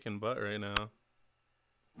kicking butt right now.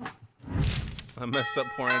 I messed up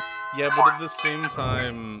poor ants. Yeah, but at the same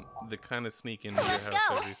time, they kind of sneak into your house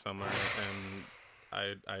every summer,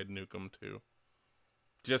 and I'd nuke them too.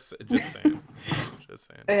 Just saying. Just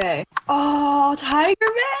saying. Okay. Oh, Tiger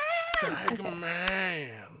Man! Tiger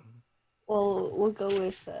Man. Well, we'll go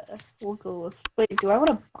with. Wait, do I want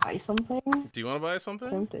to buy something? Do you want to buy something?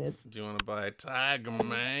 Tempted. Do you want to buy Tiger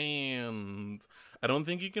Man? I don't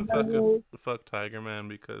think you can fuck Tiger Man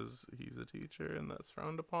because he's a teacher, and that's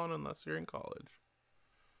frowned upon unless you're in college.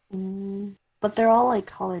 But they're all like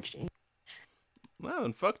college age. Well,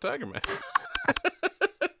 then fuck Tiger Man.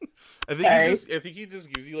 I think he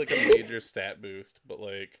just gives you like a major stat boost, but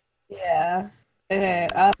like. Yeah. Okay.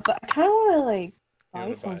 But I kind of want to like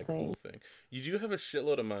buy something. Buy a cool thing. You do have a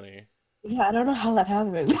shitload of money. Yeah, I don't know how that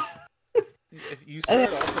happened. If you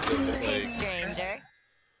start off with it, like, stranger.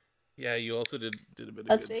 yeah, you also did a bit of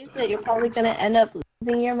Let's good face stuff. it, you're probably gonna end up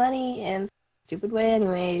losing your money in a stupid way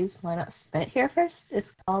anyways. Why not spend it here first?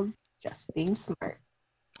 It's called just being smart.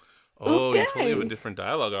 Oh, okay. you totally have a different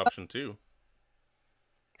dialogue option too.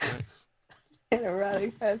 Nice. An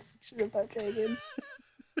erotic fanfiction about dragons.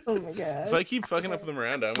 Oh my god. If I keep fucking up with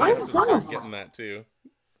Miranda, I'm gonna have to start getting that too.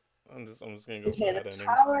 I'm just gonna go for that ending.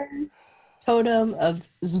 Power totem of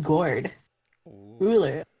Zgord. Ooh.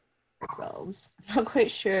 Ruler themselves. I'm not quite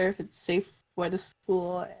sure if it's safe for the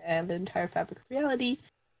school and the entire fabric of reality to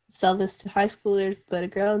sell this to high schoolers, but a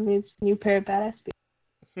girl needs a new pair of badass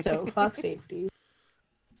boots. So fuck safety.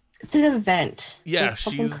 It's an event. Yeah, it's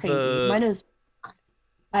something she's crazy. the. Mine is.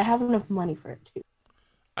 I have enough money for it too.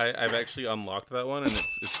 I've actually unlocked that one, and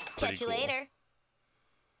it's pretty Catch you cool. later.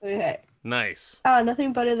 Okay. Nice.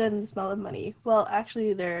 Nothing better than the smell of money. Well,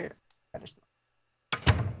 actually, they're kind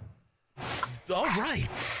of All right.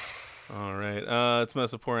 All right. It's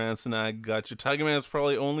Mess of Poor Ants, and I got you. Tiger Man is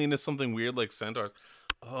probably only into something weird like centaurs.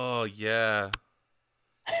 Oh yeah,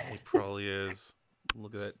 he probably is.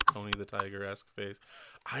 Look at that Tony the Tiger-esque face.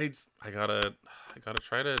 I gotta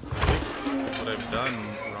try to fix what I've done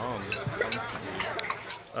wrong.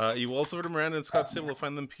 You waltz over to Miranda and Scott's table,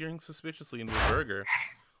 find them peering suspiciously into a burger.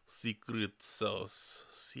 Secret sauce.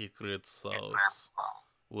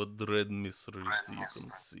 What dread mysteries do you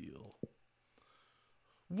conceal?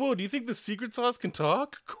 Whoa, do you think the secret sauce can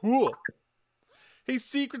talk? Cool. Hey,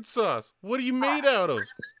 secret sauce, what are you made out of?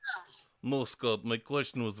 No, Scott, my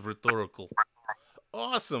question was rhetorical.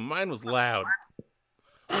 Awesome, mine was loud.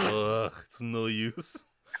 Ugh, it's no use.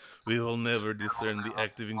 We will never discern the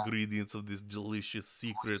active ingredients of this delicious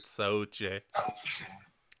secret sauce.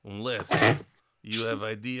 Unless you have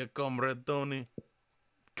idea, comrade Tony.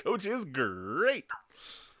 Coach is great.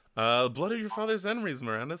 Blood of your father's enemies,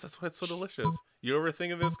 Miranda. That's why it's so delicious. You ever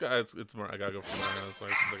think of this guy? It's more. I gotta go for Miranda, so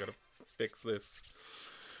I gotta fix this.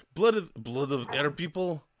 Blood of air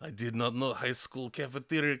people. I did not know high school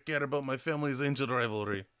cafeteria care about my family's ancient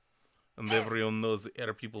rivalry. And everyone knows the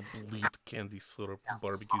air people bleed candy syrup and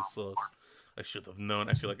barbecue sauce. I should have known.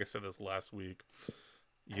 I feel like I said this last week.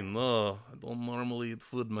 You know, I don't normally eat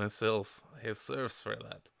food myself. I have serfs for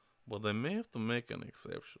that. But I may have to make an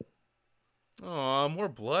exception. Aw, more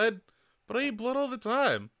blood? But I eat blood all the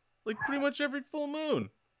time. Like pretty much every full moon.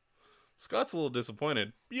 Scott's a little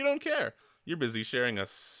disappointed, but you don't care. You're busy sharing a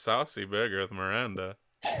saucy burger with Miranda.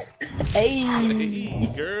 Hey!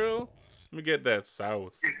 Hey, girl. Let me get that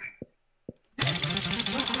sauce.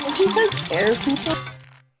 Would you like air people?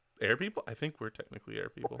 Air people? I think we're technically air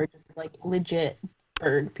people. Or just like legit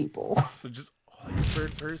bird people? They're just like a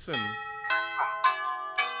bird person.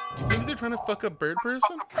 Do you think they're trying to fuck up bird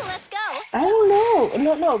person? Let's go. I don't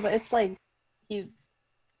know. No, but it's like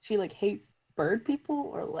she like hates bird people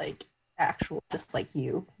or like actual just like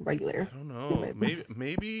you, regular. I don't know.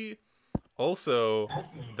 Maybe also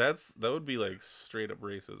that would be like straight up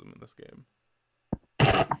racism in this game.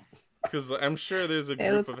 Because I'm sure there's a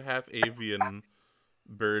group of half avian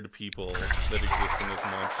bird people that exist in this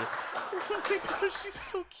monster. Oh my gosh, she's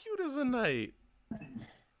so cute as a knight.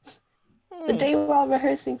 The day while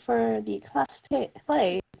rehearsing for the class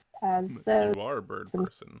play, as though you are a bird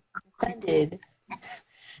person, intended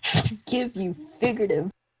to give you figurative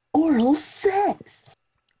oral sex.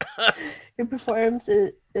 Your performance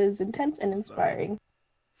is intense and inspiring.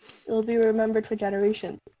 It will be remembered for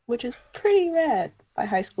generations, which is pretty rad by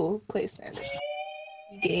high school play standards.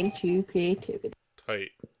 You gain 2 creativity. Tight.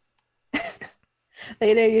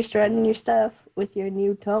 Later, you're strutting your stuff with your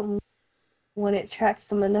new tone when it attracts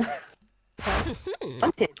someone else.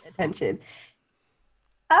 Wanted attention.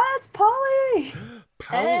 Ah, it's Polly!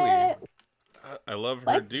 Polly! I love her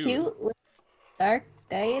like dude. Cute with dark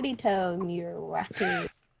deity tone, you're wacky.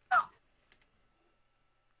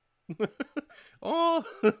 Oh,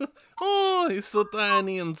 oh, he's so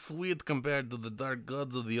tiny and sweet compared to the dark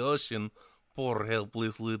gods of the ocean. Poor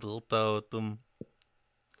helpless little totem.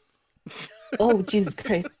 Oh, Jesus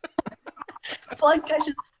Christ. Blood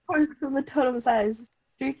gushes forth from the totem's eyes,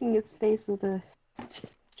 streaking its face with a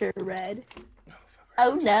stir red.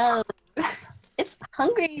 Oh no! It's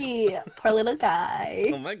hungry! Poor little guy.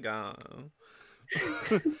 Oh my god.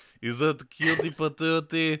 Is that cutie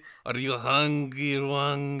patootie? Are you hungry,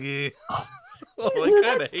 wangy? Oh, I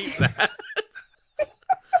kind of hate that.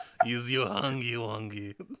 Is you hungry,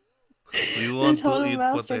 wangy? You want to eat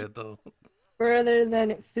potato? Further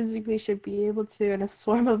than it physically should be able to, and a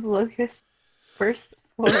swarm of locusts bursts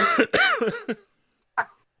forth.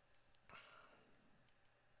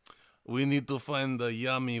 We need to find a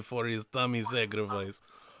yummy for his tummy sacrifice.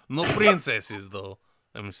 No princesses, though.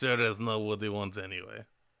 I'm sure that's not what he wants anyway.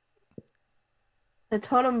 The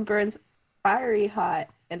totem burns fiery hot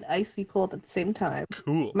and icy cold at the same time.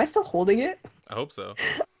 Cool. Am I still holding it? I hope so.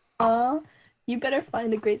 You better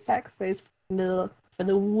find a great sacrifice for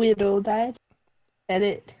the widow that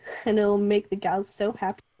and it'll make the gals so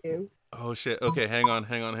happy too. Oh shit. Okay, hang on.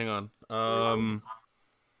 Hang on.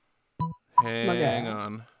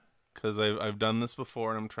 Because I've done this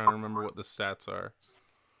before and I'm trying to remember what the stats are.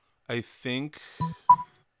 I think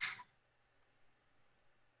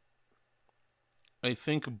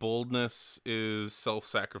boldness is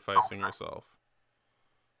self-sacrificing yourself.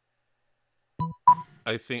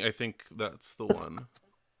 I think that's the one.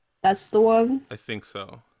 That's the one? I think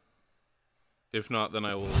so. If not, then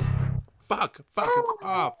I will. Fuck! It's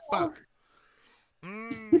up! Fuck!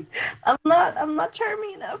 I'm not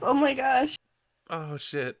charming enough. Oh my gosh. Oh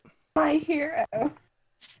shit. My hero.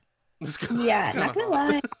 Yeah, not gonna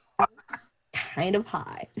lie. Kind of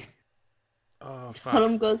high. Oh fuck. One of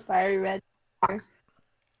them goes fiery red.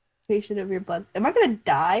 Patient of your blood. Am I gonna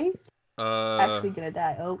die? Actually gonna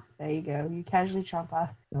die. Oh, there you go. You casually chomp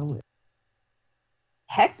off. Oh.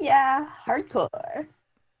 Heck yeah! Hardcore.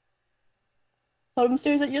 Totem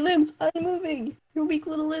stares at your limbs, unmoving. Your weak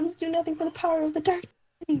little limbs do nothing for the power of the dark.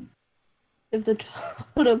 If the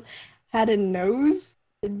totem had a nose,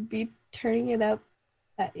 it'd be turning it up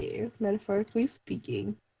at you, metaphorically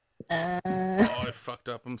speaking. Oh, I fucked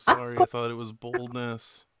up. I'm sorry. I thought it was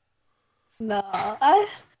boldness. No,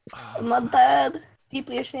 I'm not dead.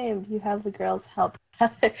 Deeply ashamed. You have the girls help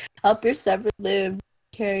your severed limb,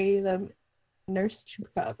 carry them, nurse to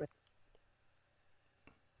recover.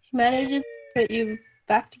 He manages to get you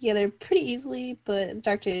back together pretty easily, but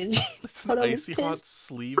Dark Age. It's an icy hot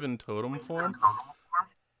sleeve in totem form.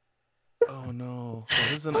 Oh no!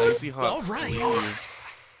 What is an icy hot sleeve?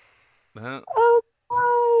 That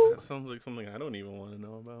sounds like something I don't even want to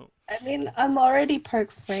know about. I mean, I'm already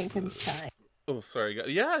Park Frankenstein. Oh, sorry, guys.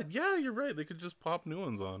 Yeah, you're right. They could just pop new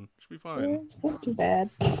ones on. Should be fine. It's not too bad.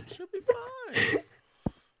 Should be fine.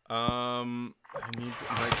 I need to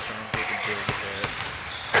might try and take a big hit.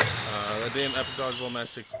 A damn epic dodgeball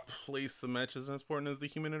match takes place. The match is as important as the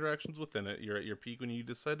human interactions within it. You're at your peak when you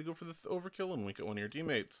decide to go for the overkill and wink at one of your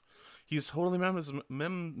teammates. He's totally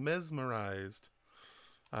mesmerized.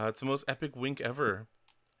 It's the most epic wink ever.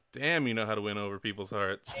 Damn, you know how to win over people's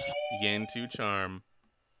hearts. You gain 2 charm.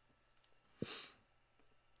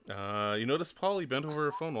 You notice Polly bent over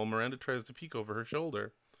her phone while Miranda tries to peek over her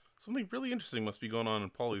shoulder. Something really interesting must be going on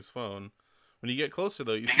Polly's phone. When you get closer,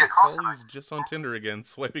 though, you see Polly's just on Tinder again,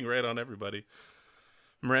 swiping right on everybody.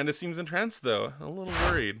 Miranda seems entranced, though, a little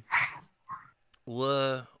worried.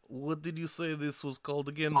 What did you say this was called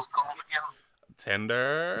again?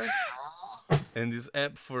 Tinder? And this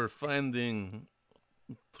app for finding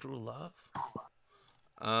true love?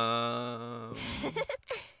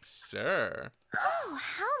 Sure. Oh,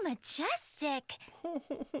 how majestic.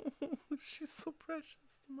 She's so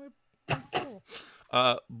precious to my soul.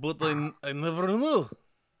 But I never knew.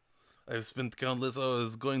 I've spent countless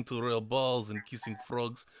hours going to royal balls and kissing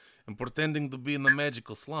frogs and pretending to be in a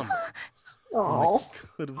magical slumber. Oh. I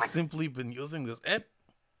could have simply been using this app.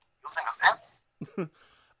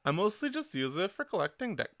 I mostly just use it for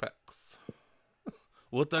collecting dick pics.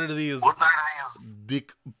 What are these?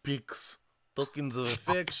 Dick pics. Tokens of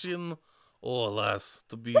affection. Oh, alas,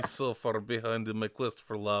 to be so far behind in my quest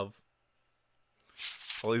for love.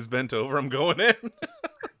 While he's bent over, I'm going in.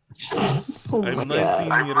 Oh I'm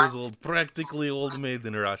 19 years old, practically old maid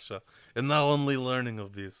in Russia, and now only learning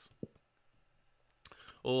of this.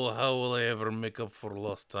 Oh, how will I ever make up for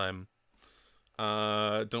lost time?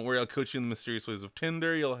 Don't worry, I'll coach you in the mysterious ways of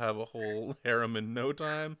Tinder. You'll have a whole harem in no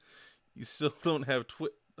time. You still don't have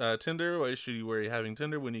Tinder. Why should you worry having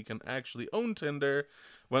Tinder when you can actually own Tinder?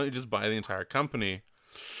 Why don't you just buy the entire company?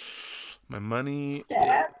 My money...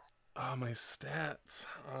 Stats. Oh, my stats.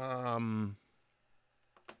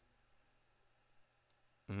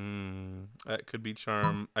 That could be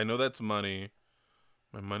charm. I know that's money.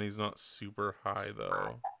 My money's not super high,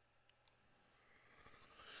 though.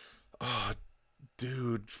 Oh,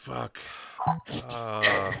 dude, fuck.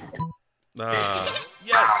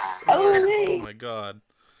 Yes! Oh my god.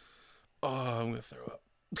 Oh, I'm gonna throw up.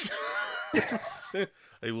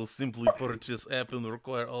 I will simply purchase app and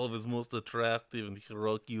require all of his most attractive and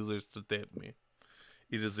heroic users to date me.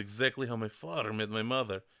 It is exactly how my father met my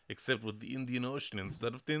mother, except with the Indian Ocean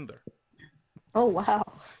instead of Tinder. Oh, wow.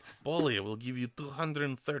 Polly, I will give you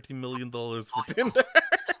 $230 million for Tinder.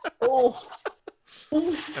 Oh.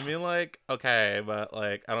 I mean, like, okay, but,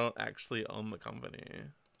 like, I don't actually own the company.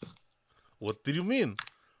 What do you mean?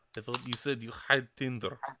 I thought you said you had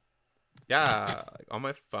Tinder. Yeah, like, on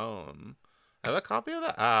my phone. I have a copy of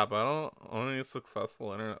the app. I don't own any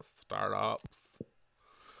successful internet startups.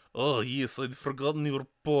 Oh, yes, I'd forgotten you were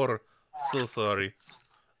poor. So sorry.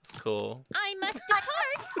 It's cool. I must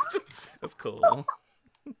depart. It's cool.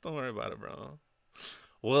 Don't worry about it, bro.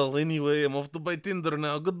 Well, anyway, I'm off to buy Tinder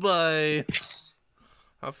now. Goodbye.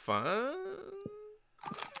 Have fun.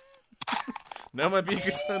 Now might be a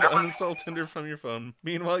good time to uninstall Tinder from your phone.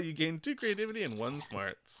 Meanwhile, you gain 2 creativity and 1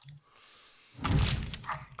 smarts.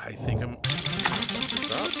 I think I'm...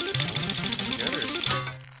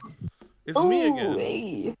 It's me again.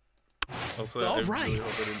 Hey. Also, I really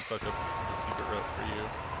hope I didn't fuck up the secret route for you.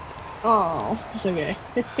 Oh, it's okay.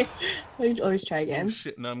 I always try again. Oh,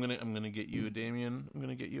 shit, no, I'm gonna get you a Damien. I'm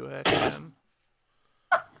gonna get you a Hackman.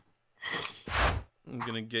 I'm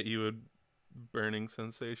gonna get you a burning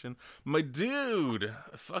sensation. My dude!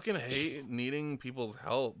 I fucking hate needing people's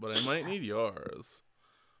help, but I might need yours.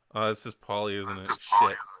 It's just Polly, isn't it?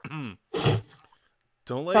 Shit.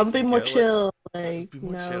 Don't like... Don't be more chill. Just Like, be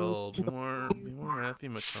more no. chill. Be more Matthew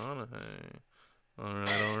McConaughey.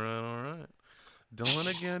 Alright. Don't let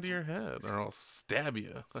it get into your head, or I'll stab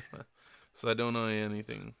you. So I don't owe you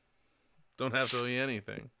anything. Don't have to owe you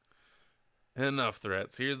anything. Enough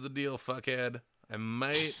threats. Here's the deal, fuckhead. I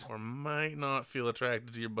might or might not feel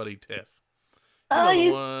attracted to your buddy Tiff.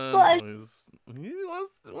 He wants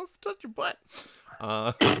to touch your butt.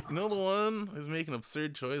 You know the one who's making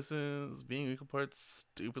absurd choices, being equal parts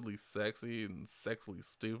stupidly sexy and sexily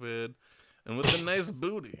stupid, and with a nice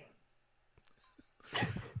booty.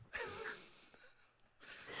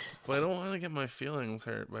 But I don't want to get my feelings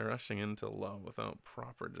hurt by rushing into love without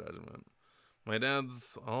proper judgment. My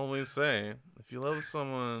dad's always say, if you love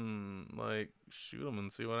someone, like, shoot them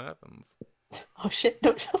and see what happens. Oh shit,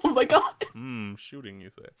 don't, oh my god. Shooting, you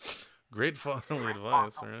say. Great fatherly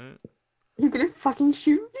advice, right? You gonna fucking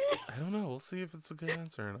shoot me? I don't know, we'll see if it's a good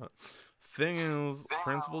answer or not. Thing is,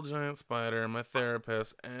 Principal Giant Spider, my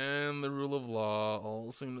therapist, and the rule of law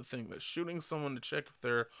all seem to think that shooting someone to check if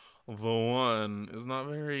they're the one is not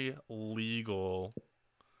very legal.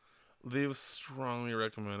 They've strongly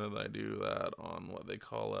recommended I do that on what they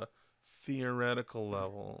call a theoretical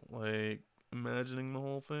level, like imagining the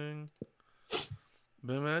whole thing.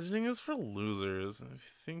 But imagining is for losers. If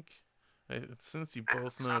you think, since you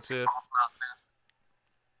both know Tiff,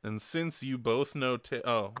 and since you both know Tiff,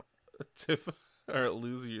 Tiff, or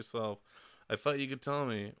loser yourself, I thought you could tell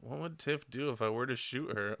me, what would Tiff do if I were to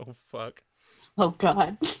shoot her? Oh fuck. Oh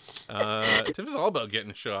God. Tiff is all about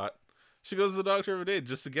getting shot. She goes to the doctor every day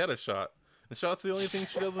just to get a shot. And shot's the only thing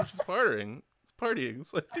she does when she's partying. It's partying.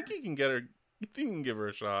 So I think you can get her. You think you can give her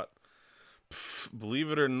a shot. Pff,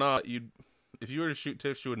 believe it or not, if you were to shoot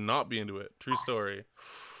Tiff, she would not be into it. True story.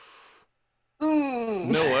 You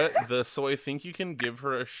know what? So I think you can give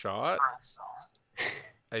her a shot.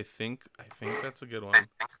 I think that's a good one.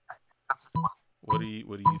 What are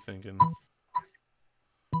you thinking?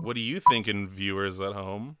 What are you thinking, viewers at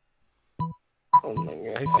home? Oh my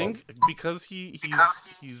God. I think because he's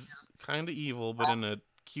kind of evil, but in a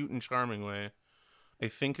cute and charming way. I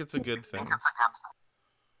think it's a good thing.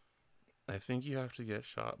 I think you have to get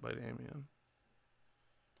shot by Damien.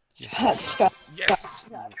 Shot. Yes!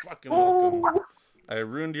 Fucking welcome. I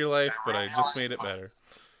ruined your life, but I just made it better.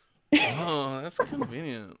 Oh, that's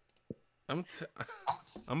convenient. I'm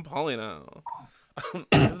Polly now.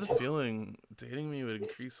 I have the feeling dating me would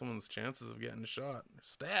increase someone's chances of getting shot or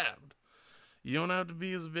stabbed. You don't have to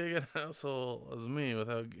be as big an asshole as me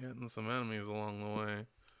without getting some enemies along the way.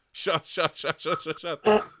 Shots. Shots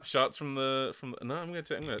from the. No, I'm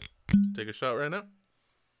gonna take a shot right now.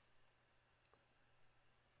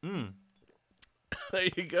 There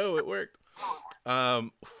you go. It worked.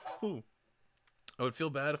 Whew. I would feel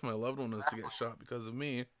bad if my loved one was to get shot because of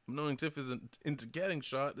me. Knowing Tiff isn't into getting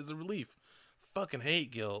shot is a relief. Fucking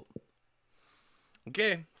hate guilt.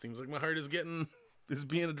 Okay, seems like my heart is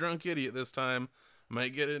being a drunk idiot this time.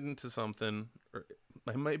 Might get into something, or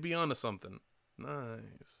I might be onto something.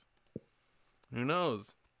 Nice. Who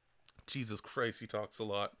knows? Jesus Christ, he talks a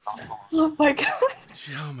lot. Oh my God.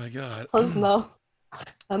 Oh my God. Please no.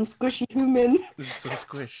 I'm squishy human. This is so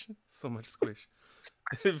squish. So much squish.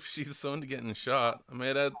 If she's so into getting shot, I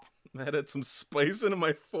might add some spice into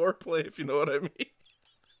my foreplay, if you know what I mean.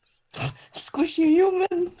 Squishy human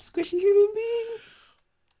being.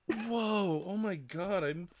 Whoa! Oh my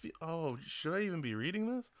God! Oh, should I even be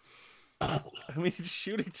reading this? I mean,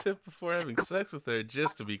 shooting Tiff before having sex with her,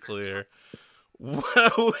 just to be clear.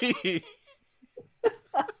 Wowee!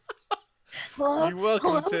 You're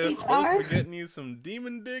welcome, Tiff. Both for getting you some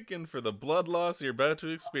demon dick and for the blood loss you're about to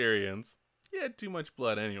experience. You had too much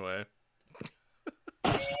blood anyway.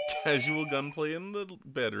 Casual gunplay in the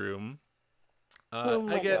bedroom.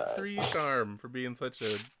 I get 3 charm for being such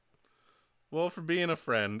a... Well, for being a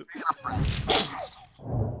friend.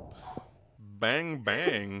 Bang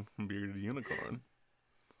bang, bearded unicorn.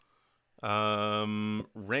 Randomly.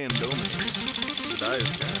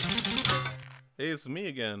 Dies guy. Hey, it's me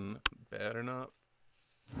again. Better not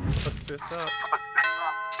fuck this up.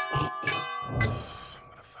 I'm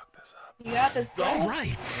gonna fuck this up. You got this. All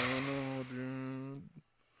right. Oh no, dude.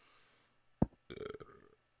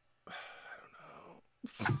 I don't know.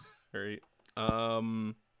 Alright.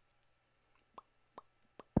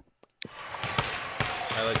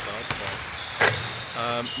 I like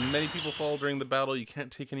dodgeball. Many people fall during the battle. You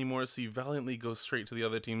can't take any more, so you valiantly go straight to the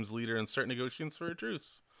other team's leader and start negotiations for a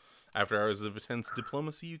truce. After hours of intense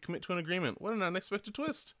diplomacy, you commit to an agreement. What an unexpected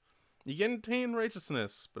twist! You can attain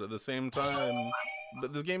righteousness, but at the same time...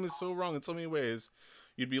 But this game is so wrong in so many ways.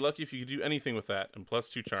 You'd be lucky if you could do anything with that, and plus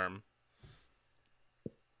 2 charm.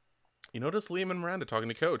 You notice Liam and Miranda talking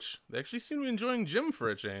to Coach. They actually seem to be enjoying gym for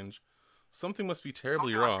a change. Something must be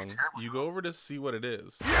terribly wrong. You go over to see what it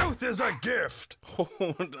is. Youth is a gift.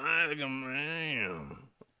 Oh, damn.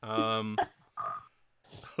 I'll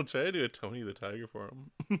try to do a Tony the Tiger for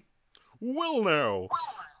him. Well now,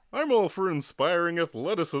 I'm all for inspiring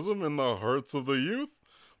athleticism in the hearts of the youth,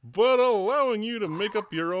 but allowing you to make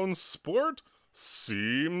up your own sport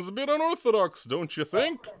seems a bit unorthodox, don't you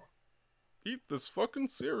think? Eat this fucking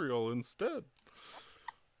cereal instead.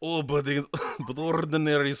 Oh, but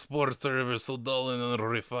ordinary sports are ever so dull and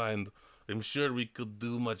unrefined. I'm sure we could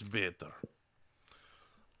do much better.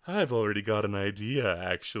 I've already got an idea,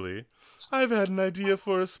 actually. I've had an idea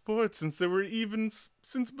for a sport since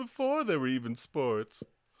before there were even sports.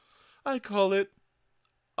 I call it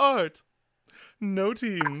art. No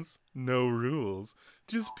teams, no rules,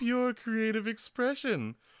 just pure creative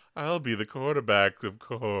expression. I'll be the quarterback, of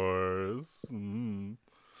course.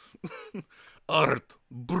 Art,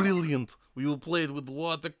 brilliant. We will play it with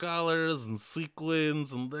watercolors and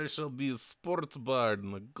sequins, and there shall be a sports bar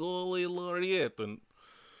and a goalie laureate and...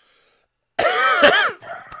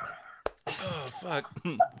 Oh, fuck.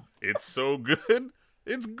 It's so good.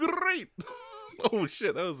 It's great. Oh,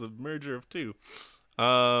 shit. That was a merger of 2.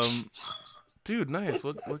 Dude, nice.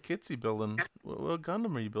 What kit's he building? What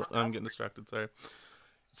Gundam are you building? I'm getting distracted. Sorry.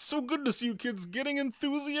 It's so good to see you kids getting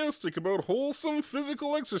enthusiastic about wholesome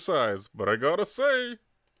physical exercise. But I gotta say,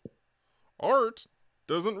 art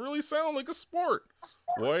doesn't really sound like a sport.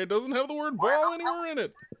 Why it doesn't have the word ball anywhere in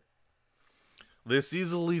it? This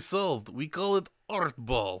easily solved. We call it art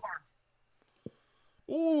ball.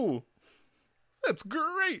 Ooh, that's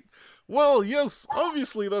great. Well, yes,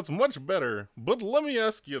 obviously that's much better. But let me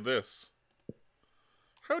ask you this.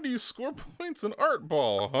 How do you score points in art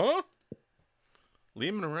ball, huh? Liam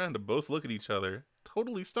and Miranda both look at each other,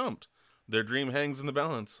 totally stumped. Their dream hangs in the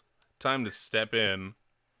balance. Time to step in.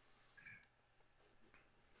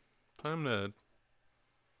 Time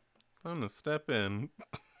to step in.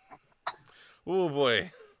 Oh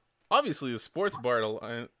boy. Obviously, the sports bard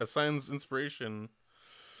assigns inspiration.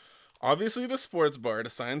 Obviously, the sports bard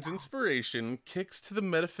assigns inspiration, kicks to the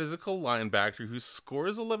metaphysical linebacker who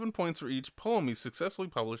scores 11 points for each poem he successfully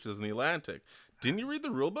publishes in the Atlantic. Didn't you read the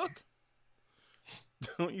rule book?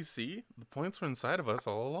 Don't you see? The points were inside of us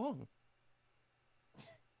all along.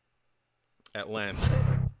 Atlantic.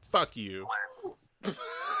 Fuck you.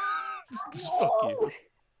 Just fuck you.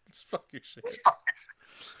 Just fuck your shit.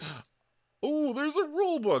 Oh, there's a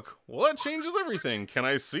rule book. Well, that changes everything. Can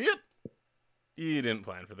I see it? You didn't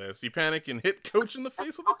plan for this. You panic and hit Coach in the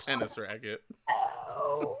face with a tennis racket.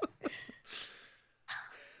 Oh.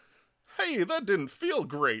 Hey, that didn't feel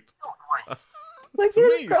great. Look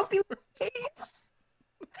at his grumpy face.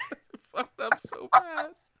 Fucked up so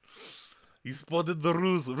bad. He spotted the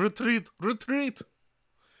ruse. Retreat, retreat.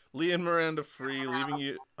 Liam and Miranda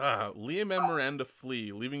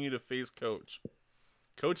flee, leaving you to face Coach.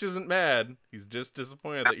 Coach isn't mad. He's just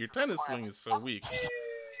disappointed that your tennis swing is so weak.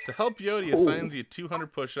 To help you out, he assigns you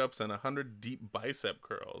 200 push-ups and 100 deep bicep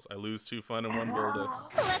curls. I lose 2 fun and 1 bonus.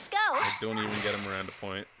 Let's go. I don't even get a Miranda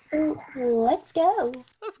point. Let's go.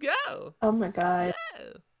 Let's go. Oh my god. Yeah.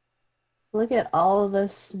 Look at all of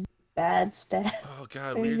this bad stuff. Oh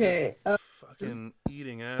god, we're just fucking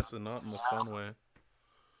eating ass and not in the fun way.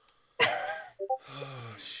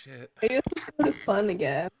 Oh shit. Maybe let's go to fun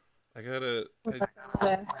again. I gotta...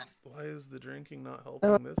 Yeah. Why is the drinking not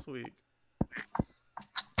helping this week?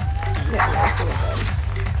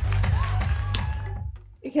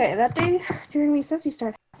 Okay, that day during recess you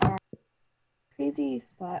start crazy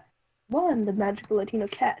spot. One, the magical Latino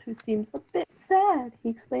cat who seems a bit sad. He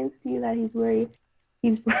explains to you that he's worried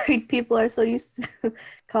people are so used to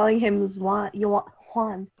calling him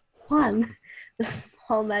Juan, the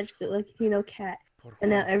small magical Latino cat.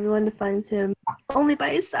 And now everyone defines him only by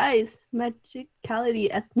his size,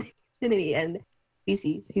 magicality, ethnicity, and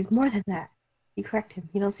species. He's more than that. You correct him.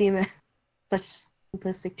 You don't see him in such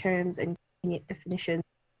simplistic terms and convenient definitions.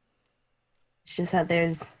 It's just that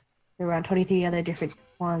there's around 23 other different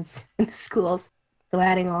Juans in the schools, so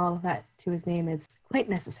adding all of that to his name is quite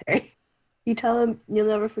necessary. You tell him you'll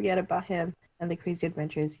never forget about him and the crazy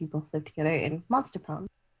adventures you both lived together in Monster Prom.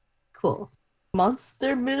 Cool.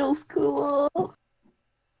 Monster Middle School!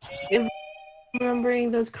 Remembering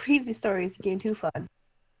those crazy stories became too fun.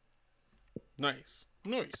 Nice.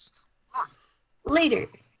 Nice. Later,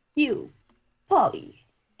 you, Polly,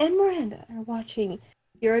 and Miranda are watching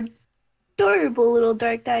your adorable little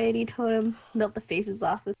dark deity totem melt the faces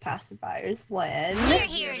off with passerbyers when... We're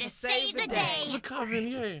here to save the day. The coven,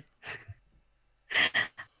 yay.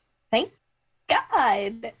 Thank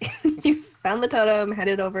God! You found the totem,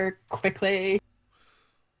 headed over quickly.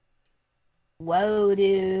 Whoa,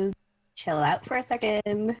 dude. Chill out for a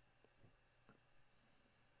second.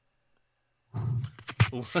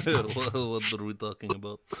 What are we talking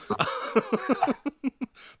about?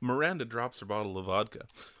 Miranda drops her bottle of vodka.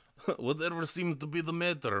 Whatever seems to be the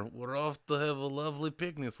matter, we're off to have a lovely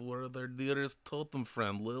picnic with our dearest totem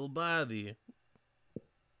friend, Lil Buddy.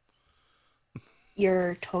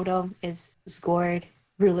 Your totem is Zgord,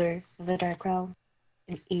 ruler of the Dark Realm,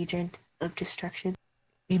 an agent of destruction.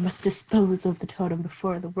 We must dispose of the totem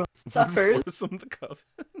before the world suffers. Force him to coven.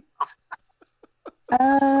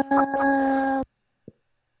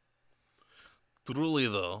 Truly,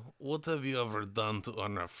 though, what have you ever done to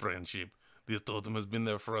earn our friendship? This totem has been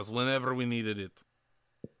there for us whenever we needed it.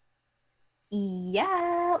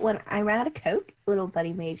 Yeah, when I ran out of Coke, little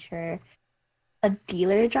buddy made sure a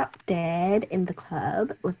dealer dropped dead in the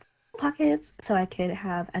club with pockets so I could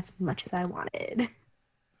have as much as I wanted.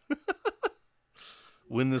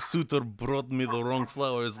 When the suitor brought me the wrong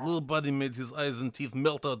flowers, little buddy made his eyes and teeth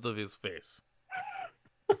melt out of his face.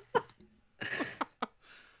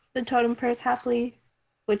 The totem purrs happily,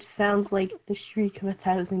 which sounds like the shriek of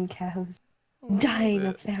 1,000 cows dying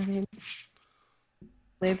of famine.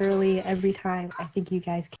 Literally every time I think you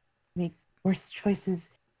guys can make worse choices,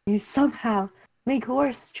 you somehow make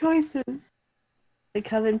worse choices. The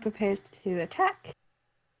coven prepares to attack.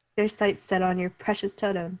 Their sights set on your precious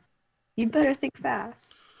totem. You better think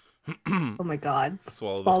fast. Oh my god.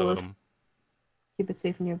 Swallow the totem. Keep it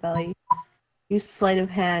safe in your belly. Use sleight of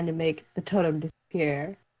hand to make the totem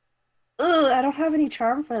disappear. Ugh, I don't have any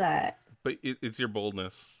charm for that. But it's your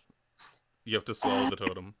boldness. You have to swallow the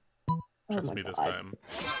totem. Trust me this time.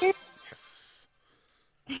 Yes.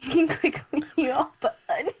 Quickly, you all but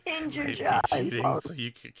unhinge your jaw. Maybe cheating so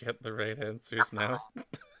you could get the right answers now.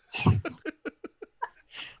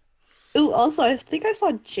 Ooh, also, I think I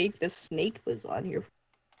saw Jake the Snake was on here.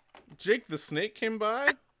 Jake the Snake came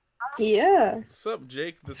by? Yeah. Sup,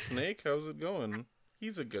 Jake the Snake? How's it going?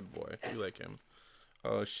 He's a good boy. You like him.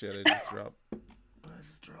 Oh shit, I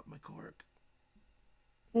just dropped my cork.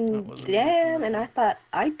 Damn, and I thought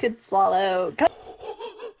I could swallow.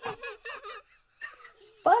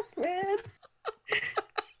 Fuck, man.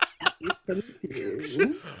 She's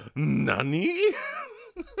confused. Nani?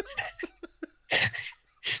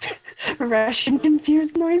 Russian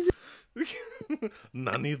confused noises.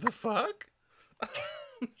 Nani the fuck?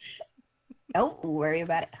 Don't worry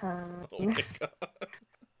about it, huh? Oh my god.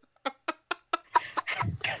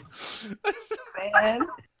 Man.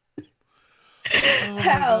 Oh my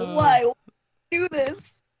How? God. Why do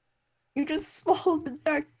this? You just swallowed the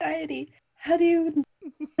dark deity. How do you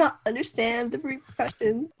not understand the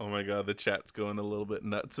repercussions? Oh my god, the chat's going a little bit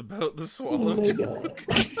nuts about the swallow my joke.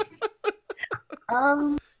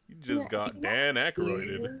 You just got Dan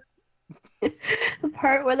Aykroyded. The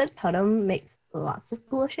part where the totem makes lots of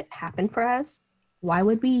cool shit happen for us. Why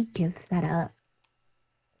would we give that up?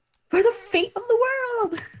 For the fate of the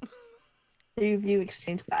world! Three of you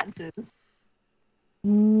exchange glances.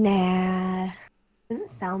 Nah. Doesn't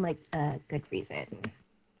sound like a good reason.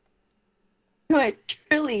 Right,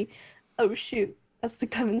 truly. Oh shoot. That's the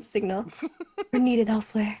Coven's signal. We're needed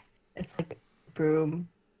elsewhere. It's like a broom.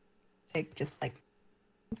 It's like just like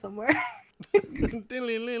somewhere.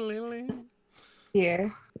 Here.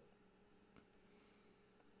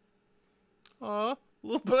 Aw,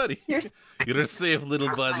 little buddy. You're safe, little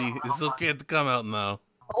buddy. It's okay to come out now.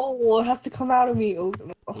 Oh, it has to come out of me. Oh,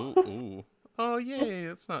 Ooh, ooh. Oh, yay.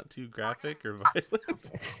 That's not too graphic or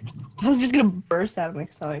violent. I was just gonna burst out of my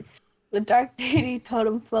stomach. The dark deity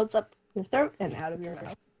totem floats up your throat and out of your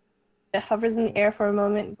mouth. It hovers in the air for a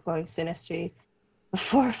moment, glowing sinisterly,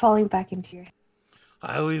 before falling back into your head.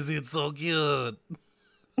 I always eat so cute.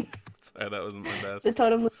 Sorry, that wasn't my best. The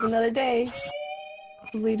totem lives another day,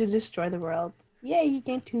 possibly to destroy the world. Yay, you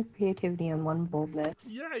gain 2 creativity and 1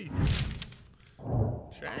 boldness. Yay!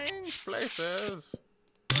 Change places.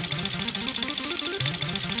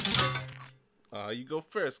 You go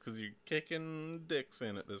first, because you're kicking dicks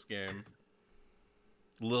in at this game.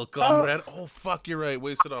 Little comrade. Oh, fuck, you're right.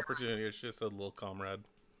 Wasted opportunity. I should have said little comrade.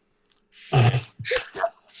 Shit.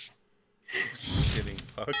 Shitting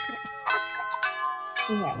fuck. Okay.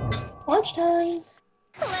 Lunchtime.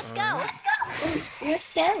 Let's go. Let's go.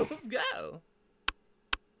 Let's go. Let's go.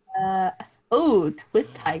 Food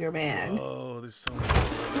with Tiger Man. Oh, there's so much.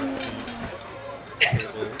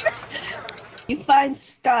 You find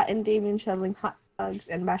Scott and Damien shoveling hot dogs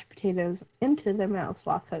and mashed potatoes into their mouths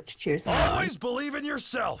while Coach cheers them on. Always believe in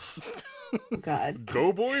yourself. Oh, God.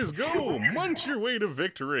 Go, boys, go! Munch your way to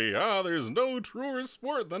victory. Ah, there's no truer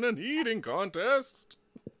sport than an eating contest.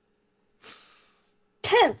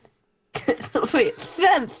 10th. Wait,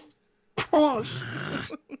 10th. Oh,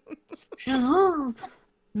 Shazam.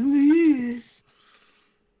 Yes.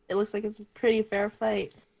 It looks like it's a pretty fair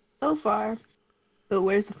fight so far. But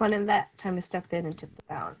where's the fun in that? Time to step in and tip the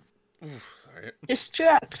balance. Ooh, sorry.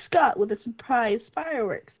 Distract Scott with a surprise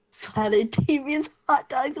fireworks. Slather Damien's hot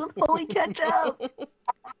dogs with holy ketchup.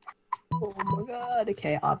 Oh my god.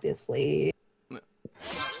 Okay, obviously.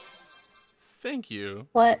 Thank you.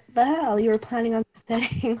 What the hell? You were planning on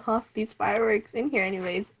setting off these fireworks in here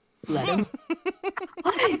anyways. Let him.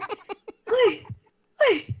 Wait.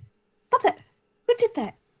 Stop that. Who did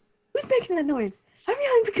that? Who's making that noise? I'm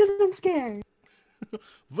yelling because I'm scared.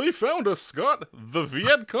 They found us, Scott. The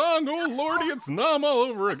Viet Cong. Oh, lordy, it's Nam all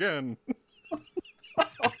over again.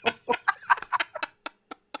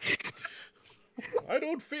 I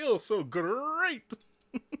don't feel so great.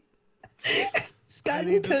 Scott, I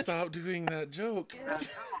need to stop doing that joke.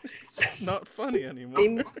 It's not funny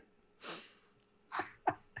anymore.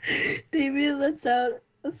 Damien lets out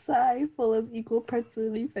a sigh full of equal parts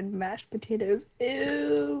relief and mashed potatoes.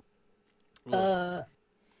 Ew.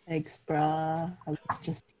 Thanks, brah. I was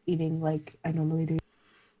just eating like I normally do.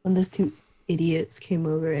 When those 2 idiots came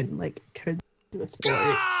over and like turned into a sport.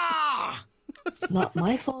 Ah! It's not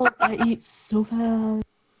my fault. I eat so fast.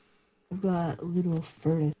 I've got a little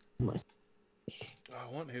furnace in my stomach. I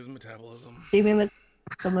want his metabolism. Damien lets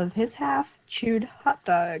some of his half chewed hot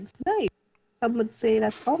dogs. Nice. Some would say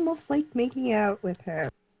that's almost like making out with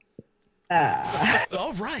her.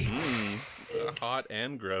 All right. Hot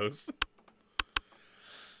and gross.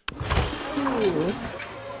 Ooh.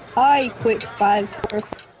 I quit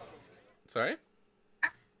 5-4. Sorry?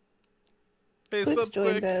 Hey, Quits sup,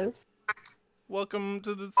 joined Quick? us. Welcome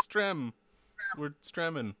to the Strem. We're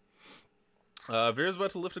Stremming. Vera's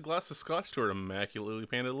about to lift a glass of scotch to her immaculately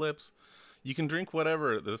painted lips. You can drink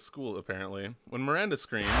whatever at this school, apparently. When Miranda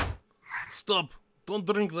screams, "Stop! Don't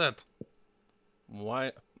drink that!"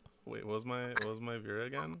 Why? Wait, what was my Vera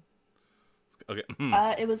again? Okay.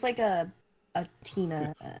 It was like a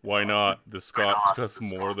Tina. Why not? The scotch costs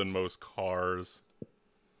more than most cars.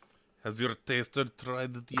 Has your taster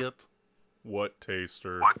tried it yet? What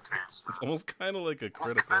taster? It's almost kind of like a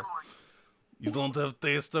critical. You don't have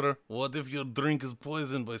taster? What if your drink is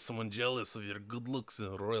poisoned by someone jealous of your good looks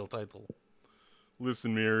and royal title?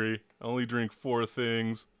 Listen, Mary, I only drink 4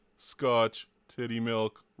 things. Scotch, titty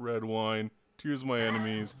milk, red wine, tears of my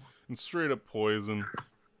enemies, and straight up poison.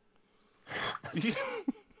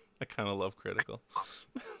 I kind of love critical.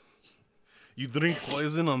 You drink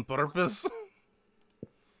poison on purpose?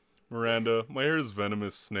 Miranda, my hair is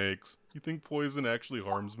venomous snakes. You think poison actually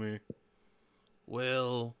harms me?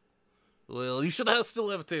 Well, you should still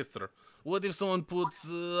have a taster. What if someone puts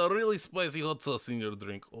a really spicy hot sauce in your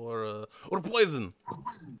drink, or poison?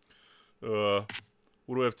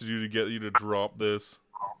 What do I have to do to get you to drop this?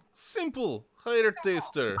 Simple, hire a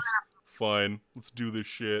taster. Fine, let's do this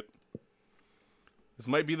shit. This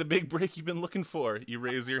might be the big break you've been looking for. You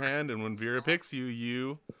raise your hand, and when Vera picks you,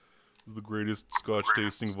 you is the greatest scotch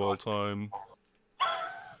tasting of all time.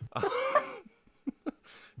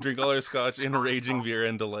 Drink all her scotch, enraging Vera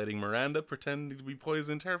and delighting Miranda, pretending to be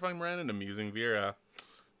poisoned, terrifying Miranda, and amusing Vera.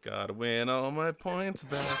 Gotta win all my points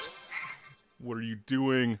back. What are you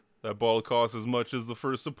doing? That ball costs as much as the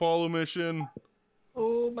first Apollo mission.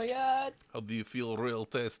 Oh my god. How do you feel, royal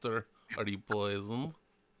taster? Are you poisoned?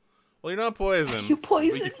 Well, you're not poisoned. You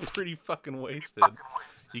poisoned? But you're pretty fucking wasted.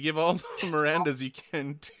 You give all the Mirandas you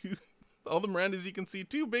can all the Mirandas you can see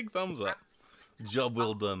 2 big thumbs up. Job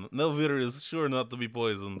well done. Now Vera is sure not to be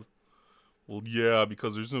poisoned. Well, yeah,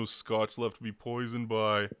 because there's no scotch left to be poisoned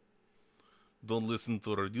by. Don't listen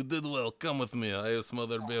to her. You did well. Come with me. I have some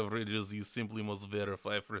other beverages you simply must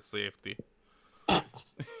verify for safety. You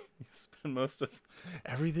spend most of...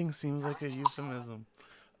 Everything seems like a euphemism.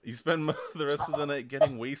 You spend the rest of the night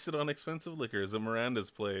getting wasted on expensive liquors at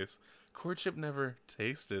Miranda's place. Courtship never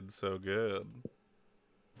tasted so good.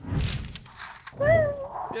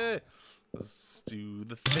 Yeah. Let's do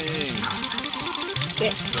the thing.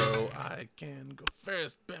 Yeah. So I can go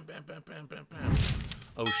first. Bam, bam, bam, bam, bam, bam.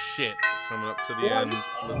 Oh shit. Coming up to the end.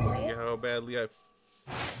 Let's see how badly I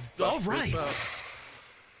All right.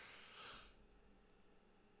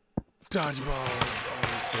 Dodgeballs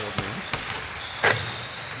always failed me.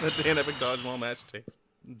 That day an epic dodgeball match takes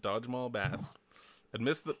dodgeball bast. I'd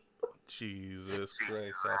missed the... Jesus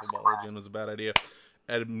Christ, Apple Origin was a bad idea.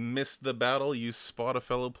 I'd missed the battle. You spot a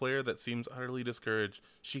fellow player that seems utterly discouraged.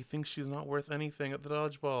 She thinks she's not worth anything at the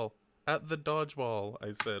dodgeball. At the dodgeball,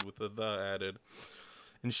 I said, with the added.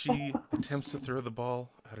 And she attempts to throw the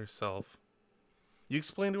ball at herself. You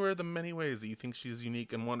explain to her the many ways that you think she's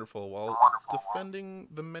unique and wonderful while defending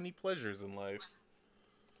the many pleasures in life.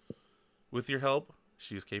 With your help,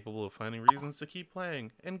 she is capable of finding reasons to keep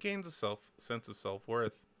playing and gains a sense of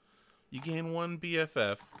self-worth. You gain 1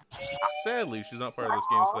 BFF. Sadly, she's not part of this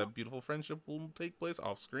game, so that beautiful friendship will take place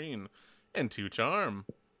off-screen. And 2 charm.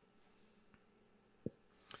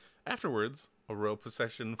 Afterwards, a royal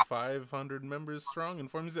procession 500 members strong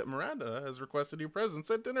informs you that Miranda has requested your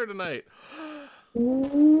presence at dinner tonight.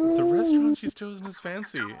 The restaurant she's chosen is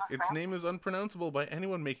fancy. Its name is unpronounceable by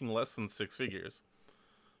anyone making less than 6 figures.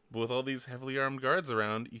 But with all these heavily armed guards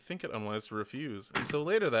around, you think it unwise to refuse. And so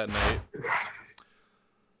later that night...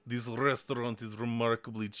 This restaurant is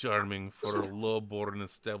remarkably charming for a low-born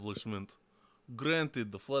establishment.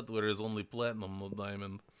 Granted, the flatware is only platinum, not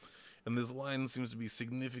diamond, and this wine seems to be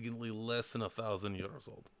significantly less than 1,000 years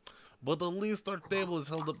old. But at least our table is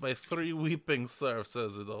held up by 3 weeping serfs,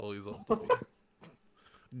 as it always ought to be.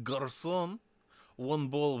 Garçon, 1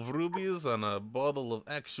 bowl of rubies and a bottle of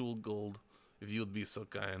actual gold, if you'd be so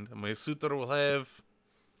kind. And my suitor will have...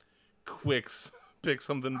 Quicks. Pick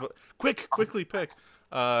something, but... Quickly pick!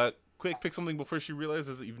 Quick, pick something before she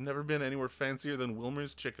realizes that you've never been anywhere fancier than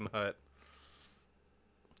Wilmer's Chicken Hut.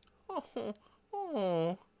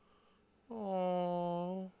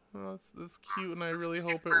 That's cute, and I really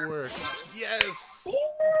hope it works. Yes!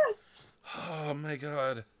 Oh my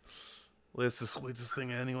god. That's the sweetest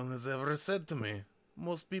thing anyone has ever said to me.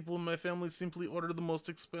 Most people in my family simply order the most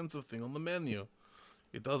expensive thing on the menu.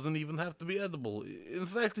 It doesn't even have to be edible. In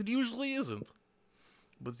fact, it usually isn't.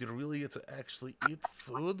 But you really get to actually eat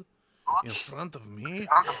food in front of me?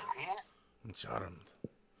 I'm charmed.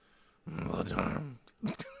 I'm so charmed.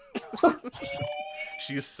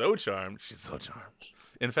 She's so charmed. She's so charmed.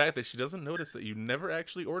 In fact, that she doesn't notice that you never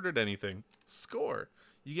actually ordered anything. Score.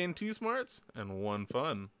 You gain 2 smarts and 1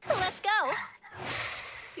 fun. Let's go.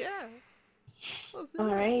 Yeah.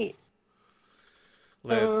 All right.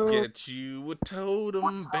 Let's get you a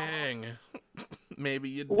totem bang. Maybe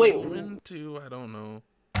you'd be Wait. into, I don't know.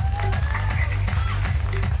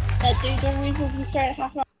 That dude, the reasons we started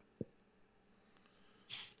half hour.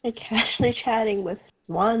 Like casually chatting with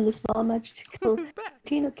Juan, the small magical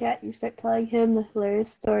Latino cat. You start telling him the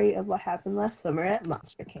hilarious story of what happened last summer at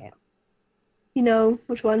Monster Camp. You know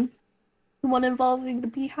which one? The one involving the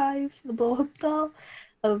beehive, the blow-up doll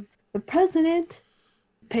of the president,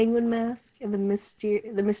 the penguin mask, and the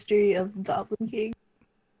mystery of the Goblin King.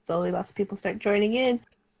 Slowly, lots of people start joining you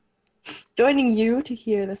to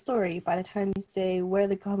hear the story. By the time you say where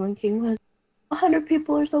the Goblin King was, 100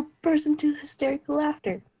 people or so burst into hysterical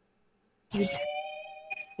laughter.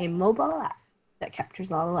 A mobile app that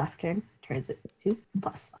captures all the laughter and turns it to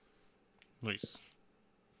 +5. Nice.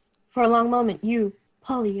 For a long moment, you,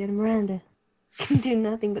 Polly, and Miranda can do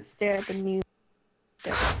nothing but stare at the news.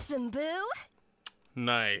 Awesome, boo.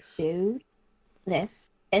 Nice. Dude, this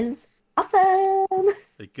is awesome!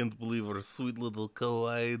 I can't believe our sweet little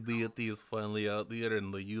kawaii deity is finally out there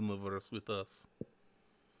in the universe with us.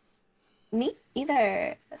 Me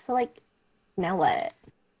either. So, like, now what?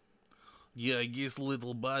 Yeah, I guess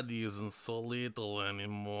little body isn't so little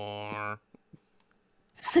anymore.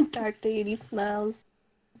 The dark deity smiles.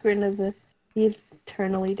 Grin of the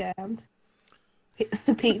eternally damned.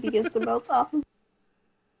 The painting is the melts off.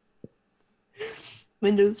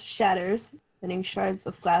 Windows shatters, sending shards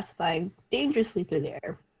of glass flying dangerously through the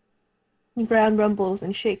air. The ground rumbles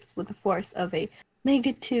and shakes with the force of a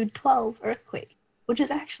magnitude 12 earthquake, which is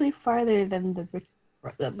actually farther than the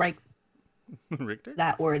Richter?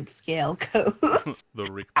 that word scale goes. The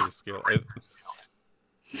Richter scale.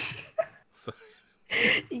 Sorry.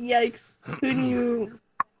 Yikes! Who knew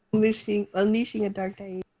unleashing a dark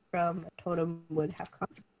deity from a totem would have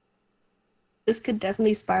consequences? This could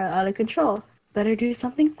definitely spiral out of control. Better do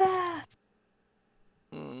something fast.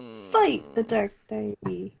 Fight the dark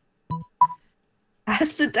deity.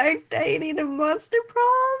 Ask the dark deity to monster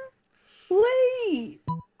prom? Wait.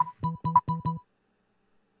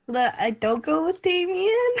 So that I don't go with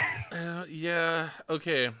Damien? Yeah,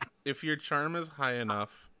 okay. If your charm is high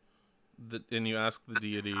enough and you ask the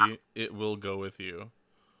deity, it will go with you.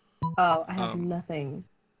 Oh, I have nothing.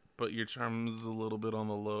 But your charm is a little bit on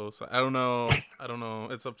the low side. I don't know.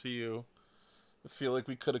 It's up to you. I feel like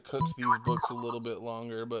we could have cooked these books a little bit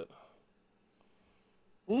longer, but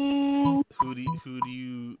who do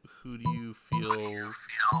you feel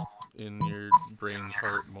in your brain's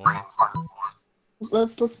heart more?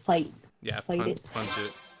 Let's fight. Yeah, Let's fight it. punch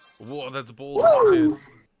it. Whoa, that's bold as tits.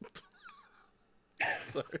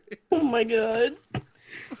 Sorry. Oh my god.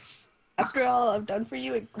 After all I've done for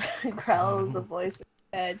you, it growls a voice in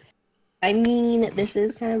your head. I mean, this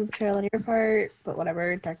is kind of a betrayal on your part, but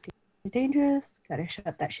whatever. Dark deity is dangerous. Gotta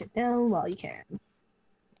shut that shit down while you can.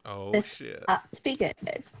 Oh, shit. To be good.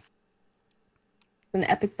 An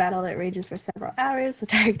epic battle that rages for several hours. The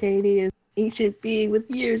dark deity is an ancient being with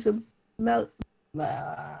years of melt.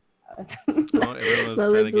 Everyone was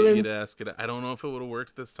trying to get you to ask it. I don't know if it would have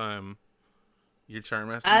worked this time. Your charm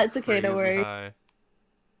has to be it's okay, don't worry. high.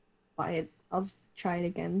 Quiet. I'll just try it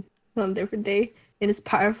again on a different day. It is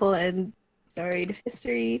powerful and storied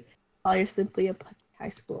history, while you're simply a plucky high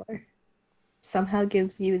schooler. Somehow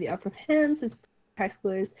gives you the upper hand since high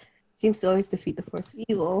schoolers seems to always defeat the force of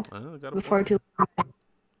evil. Before too long,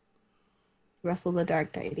 wrestle the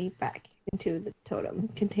dark deity back into the totem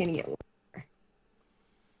containing it.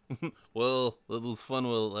 Well, that was fun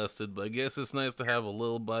while it lasted, but I guess it's nice to have a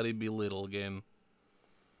little body be little again.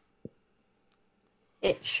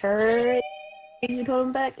 It sure is. You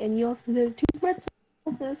totem back, and you also did 2 smarts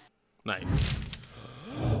of this. Nice.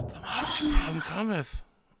 The monster prom cometh.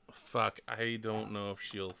 Fuck, I don't know if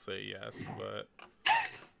she'll say yes, but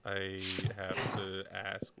I have to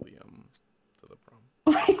ask Liam to the prom.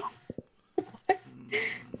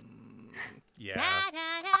 Yeah.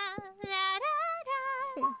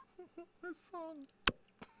 This song.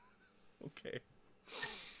 Okay.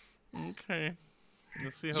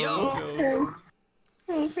 Let's see how this goes.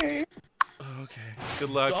 Okay. Okay. Good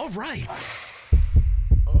luck. All right.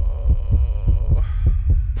 Oh.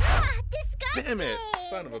 Disgusting. Damn it.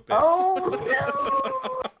 son of a bitch.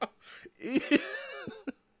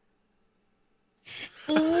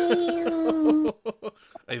 Oh no!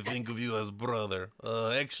 I think of you as brother.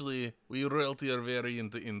 Actually, we royalty are very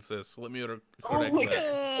into incest, so let me correct my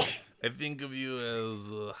that. I think of you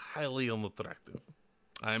as highly unattractive.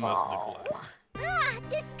 I must decline. Ugh,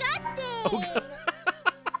 disgusting! Oh,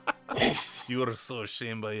 God. You are so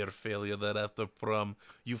ashamed by your failure that after prom,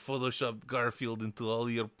 you photoshopped Garfield into all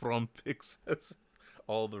your prom pics.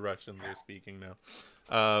 All the Russians are speaking now.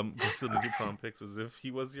 Garfield into prom pics as if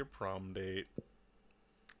he was your prom date.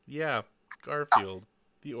 Yeah, Garfield,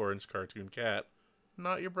 the orange cartoon cat.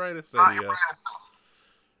 Not your brightest idea.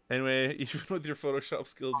 Anyway, even with your Photoshop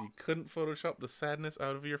skills, you couldn't Photoshop the sadness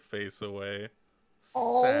out of your face away.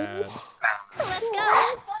 Sad. Let's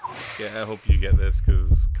go! Yeah, I hope you get this,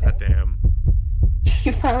 because goddamn.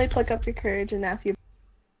 You finally pluck up your courage and ask your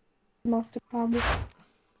monster problem.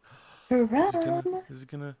 Is it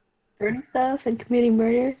gonna... Burning stuff and committing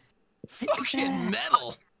murder. Fucking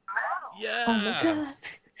metal. Yeah! Oh my god.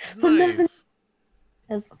 But nothing Nice!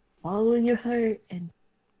 as following your heart and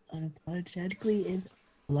unapologetically in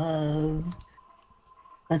love.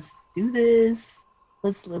 Let's do this.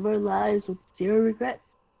 Let's live our lives with zero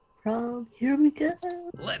regrets. Prom, here we go.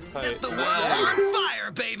 Let's Hi. set the world on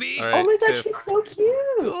fire, baby. All Oh right, my god, Tiff. she's so cute.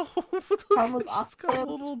 Oh, Prom was she's got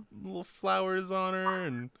awesome. little flowers on her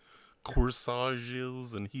and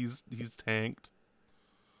corsages, and he's tanked.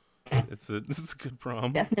 It's a good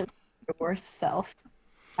prom. Definitely your worst self.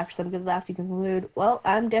 After some good laughs, you can conclude, well,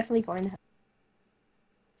 I'm definitely going to have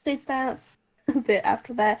stayed silent a bit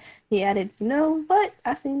after that. He added, you know what?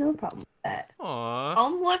 I see no problem with that. Aww.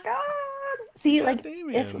 Oh my god. See, God, like,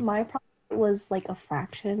 Damien. if my prom was like a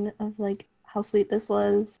fraction of like how sweet this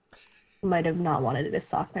was, I might have not wanted to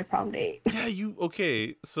stalk my prom date. Yeah,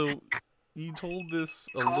 okay, so you told this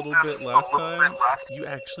a little bit last time. You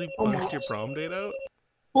actually Oh my punched your gosh. prom date out?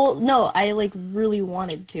 Well, no, I like really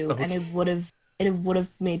wanted to, and Okay. it would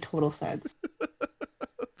have made total sense.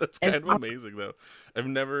 That's kind of amazing, though. I've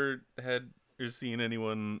never had or seen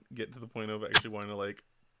anyone get to the point of actually wanting to, like,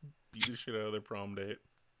 beat the shit out of their prom date.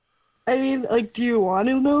 I mean, like, do you want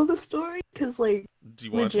to know the story? Because, like, Do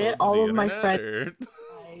you want to legit, tell it to all the of my internet, friends,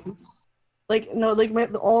 or... like, no, like,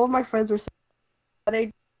 all of my friends were saying that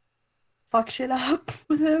I fuck shit up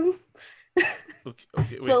with him. Okay,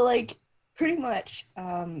 wait. So, like, pretty much,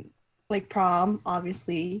 like, prom,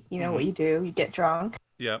 obviously, you know what you do. You get drunk,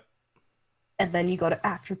 Yep. and then you go to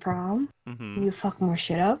after prom, and you fuck more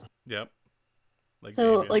shit up. Yep. Like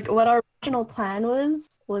So, Damien. like, what our original plan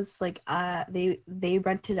was like, they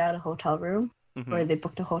rented out a hotel room, or they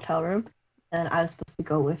booked a hotel room, and I was supposed to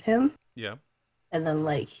go with him, Yeah. and then,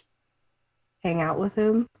 like, hang out with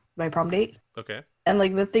him, my prom date. Okay. And,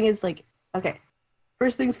 like, the thing is, like, okay,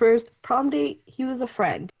 first things first, prom date, he was a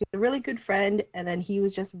friend. He was a really good friend, and then he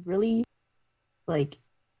was just really, like,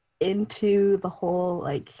 into the whole,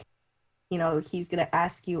 like, you know, he's gonna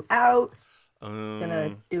ask you out,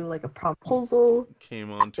 gonna do, like, a proposal.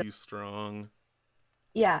 Came on too strong.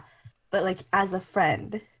 Yeah, but, like, as a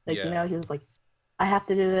friend, like, Yeah. you know, he was like, I have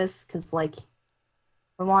to do this because, like,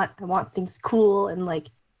 I want things cool, and, like,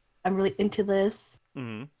 I'm really into this.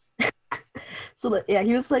 So, like, yeah,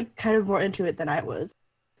 he was, like, kind of more into it than I was.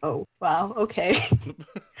 Oh, wow, okay.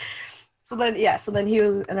 So then he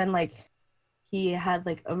was, and then, like, he had,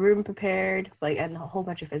 like, a room prepared, like, and a whole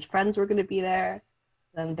bunch of his friends were gonna be there.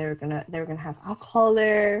 Then they were gonna have alcohol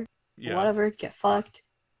there, Yeah. whatever, get fucked.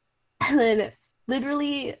 And then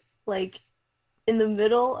literally, like, in the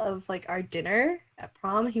middle of, like, our dinner at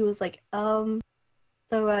prom, he was like,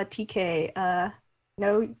 TK, you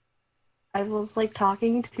know, I was, like,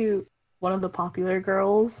 talking to one of the popular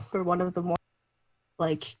girls, or one of the more,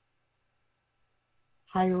 like,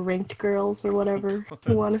 higher ranked girls, or whatever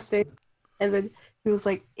you want to say. And then he was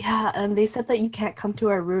like, yeah, and they said that you can't come to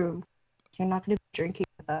our room. You're not going to be drinking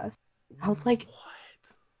with us. I was like,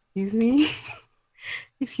 what? Excuse me?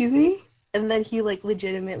 Excuse me? And then he, like,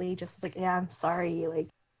 legitimately just was like, yeah, I'm sorry. Like,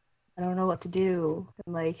 I don't know what to do.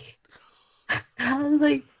 And, like, I was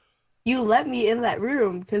like, you let me in that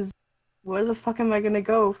room, because where the fuck am I going to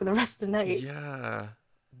go for the rest of the night? Yeah.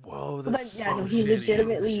 Whoa, So that's then, yeah, so no, he shitty.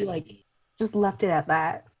 legitimately, like, just left it at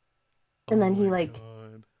that. And then he, my like,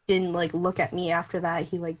 God. didn't, like, look at me after that.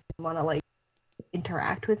 He, like, didn't want to, like,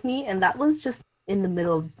 interact with me. And that was just in the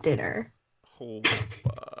middle of dinner. Holy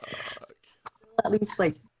fuck. At least,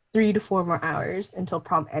 like, 3 to 4 more hours until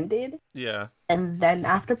prom ended. Yeah. And then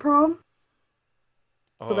after prom.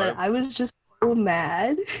 So Oh, then I was just so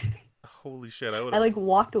mad. holy shit, I would I, have like,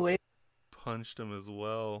 walked away. punched him as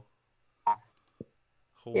well.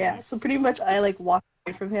 Holy Yeah, so pretty much I, like, walked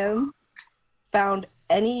away from him found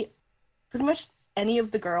pretty much any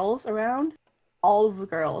of the girls around, all of the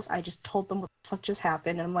girls. I just told them what the fuck just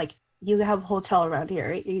happened, and I'm like, you have a hotel around here,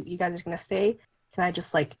 right? You guys are gonna stay? Can I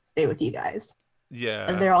just like stay with you guys? Yeah.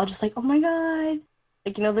 And they're all just like, oh my god.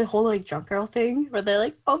 Like, you know, the whole like drunk girl thing where they're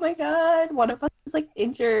like, oh my god, one of us is like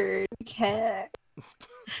injured. We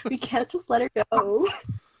can't just let her go.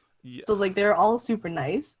 Yeah. So like they're all super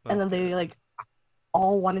nice. That's And then good. they like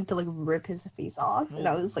all wanted to like rip his face off. And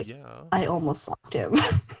I was like, yeah. I almost slapped him.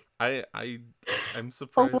 I'm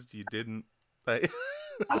surprised you didn't.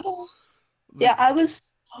 Yeah, I was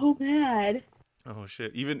so mad. Oh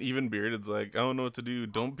shit! Even Bearded's like, I don't know what to do.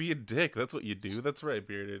 Don't be a dick. That's what you do. That's right,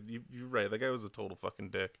 Bearded. You're right. That guy was a total fucking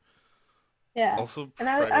dick. Yeah. Also, And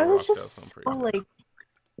I was just sound so like,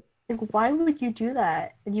 why would you do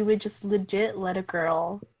that? And you would just legit let a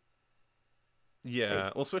girl. Yeah,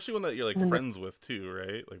 well, especially one that you're like friends with too,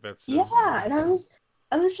 right? Like that's just... Yeah, and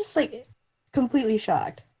I was just like completely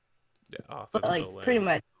shocked. Yeah, oh, But that's like so lame. pretty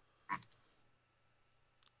much.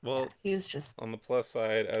 Well, he was just on the plus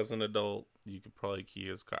side, as an adult, you could probably key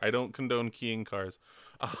his car. I don't condone keying cars.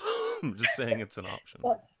 I'm just saying it's an option.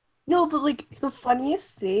 No, but like the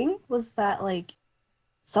funniest thing was that like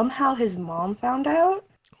somehow his mom found out.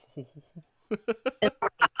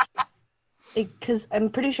 Because I'm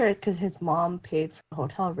pretty sure it's because his mom paid for the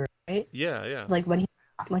hotel room, right? Yeah, yeah. Like when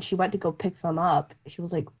she went to go pick them up, she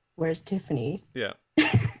was like, "Where's Tiffany?" Yeah.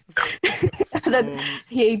 And then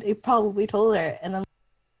he probably told her, and then.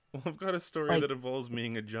 Well, I've got a story like, that involves me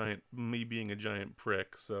being a giant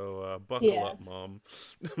prick. So buckle up, Mom.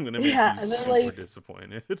 I'm gonna make you super like,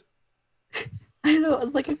 disappointed. I know.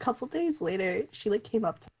 Like a couple days later, she like came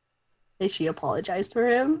up to me and she apologized for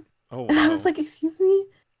him. Oh, wow. And I was like, "Excuse me,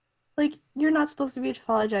 like you're not supposed to be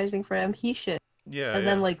apologizing for him. He should." Yeah. And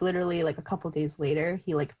then like literally like a couple days later,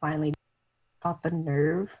 he like finally got the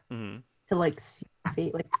nerve to like see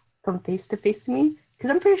like come face to face to me, because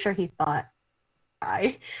I'm pretty sure he thought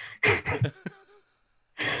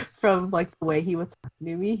from like the way he was talking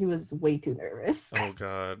to me, he was way too nervous. Oh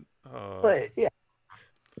god. But yeah.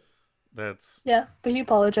 That's but he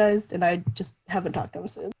apologized, and I just haven't talked to him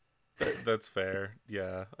since. That's fair.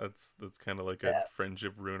 Yeah, that's kind of like a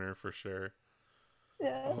friendship ruiner for sure.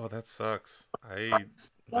 Yeah. Oh, that sucks. I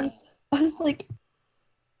was like,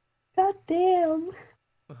 God damn.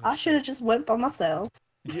 I should have just went by myself.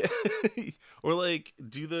 Yeah. Or like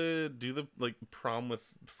do the like prom with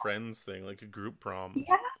friends thing, like a group prom.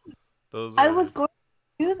 Yeah. I was going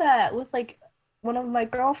to do that with like one of my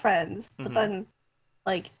girlfriends, but then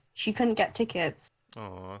like she couldn't get tickets.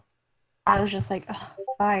 Aw. I was just like, oh,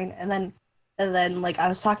 fine. And then like I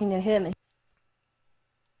was talking to him and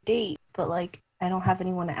date, but like I don't have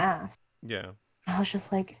anyone to ask. Yeah. I was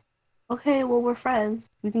just like, okay, well we're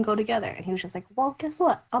friends. We can go together. And he was just like, well, guess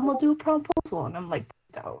what? I'm gonna do a proposal. And I'm like,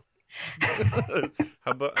 don't.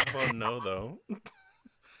 How about no though?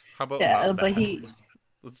 How about but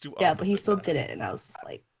let's do but he still did it, and I was just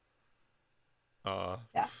like,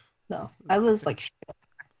 no, I was like shook.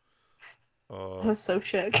 I was so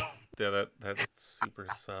shook. Yeah, that super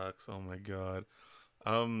sucks. Oh my god.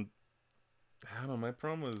 I don't know, my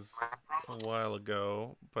prom was a while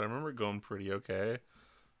ago, but I remember it going pretty okay.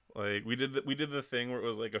 Like we did the thing where it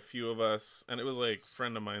was like a few of us, and it was like a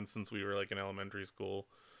friend of mine since we were like in elementary school,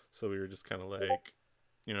 so we were just kind of like,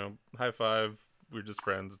 you know, high five, we're just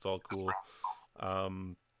friends, it's all cool.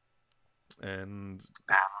 And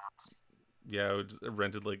yeah, we just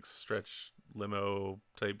rented like stretch limo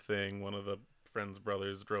type thing. One of the friend's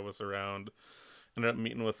brothers drove us around. Ended up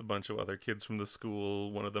meeting with a bunch of other kids from the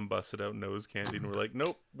school. One of them busted out nose candy, and we're like,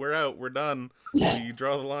 nope, we're out, we're done. We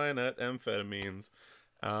draw the line at amphetamines.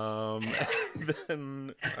 And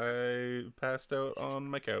then I passed out on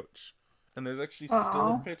my couch, and there's actually still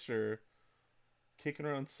a picture kicking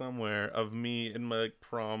around somewhere of me in my like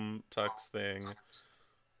prom tux thing,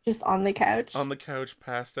 just on the couch,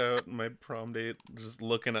 passed out. My prom date, just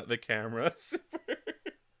looking at the camera, just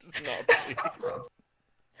not pleased.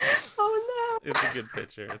 Oh no! It's a good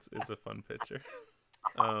picture. It's a fun picture.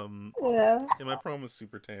 Yeah, my prom was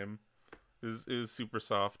super tame. It was super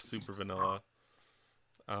soft, super vanilla.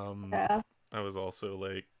 I was also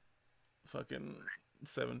like fucking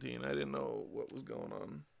 17. I didn't know what was going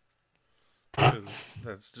on. Because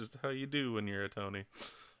that's just how you do when you're a Tony.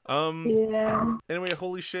 Anyway,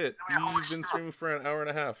 holy shit. We've been streaming for an hour and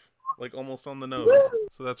a half. Like almost on the nose.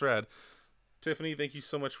 So that's rad. Tiffany, thank you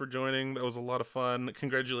so much for joining. That was a lot of fun.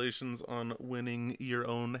 Congratulations on winning your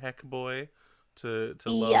own heck boy to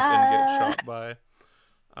love and get shot by.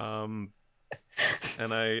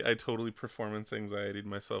 And I totally performance anxietied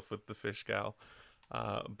myself with the fish gal.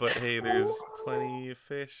 But hey, there's plenty of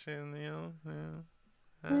fish in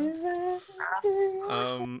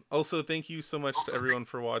also, thank you so much to everyone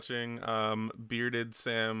for watching. Bearded,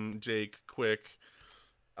 Sam, Jake, Quick.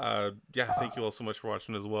 Yeah, thank you all so much for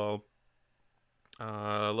watching as well.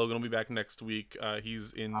 Logan will be back next week.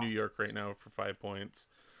 He's in New York right now for 5 points.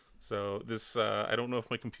 So this, I don't know if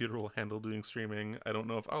my computer will handle doing streaming. I don't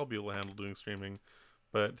know if I'll be able to handle doing streaming.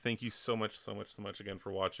 But thank you so much again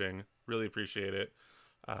for watching. Really appreciate it.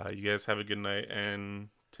 You guys have a good night, and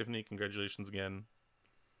Tiffany, congratulations again.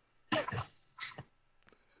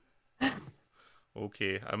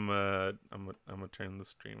 Okay, I'm gonna turn the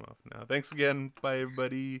stream off now. Thanks again. Bye,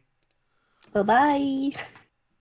 everybody. Bye-bye.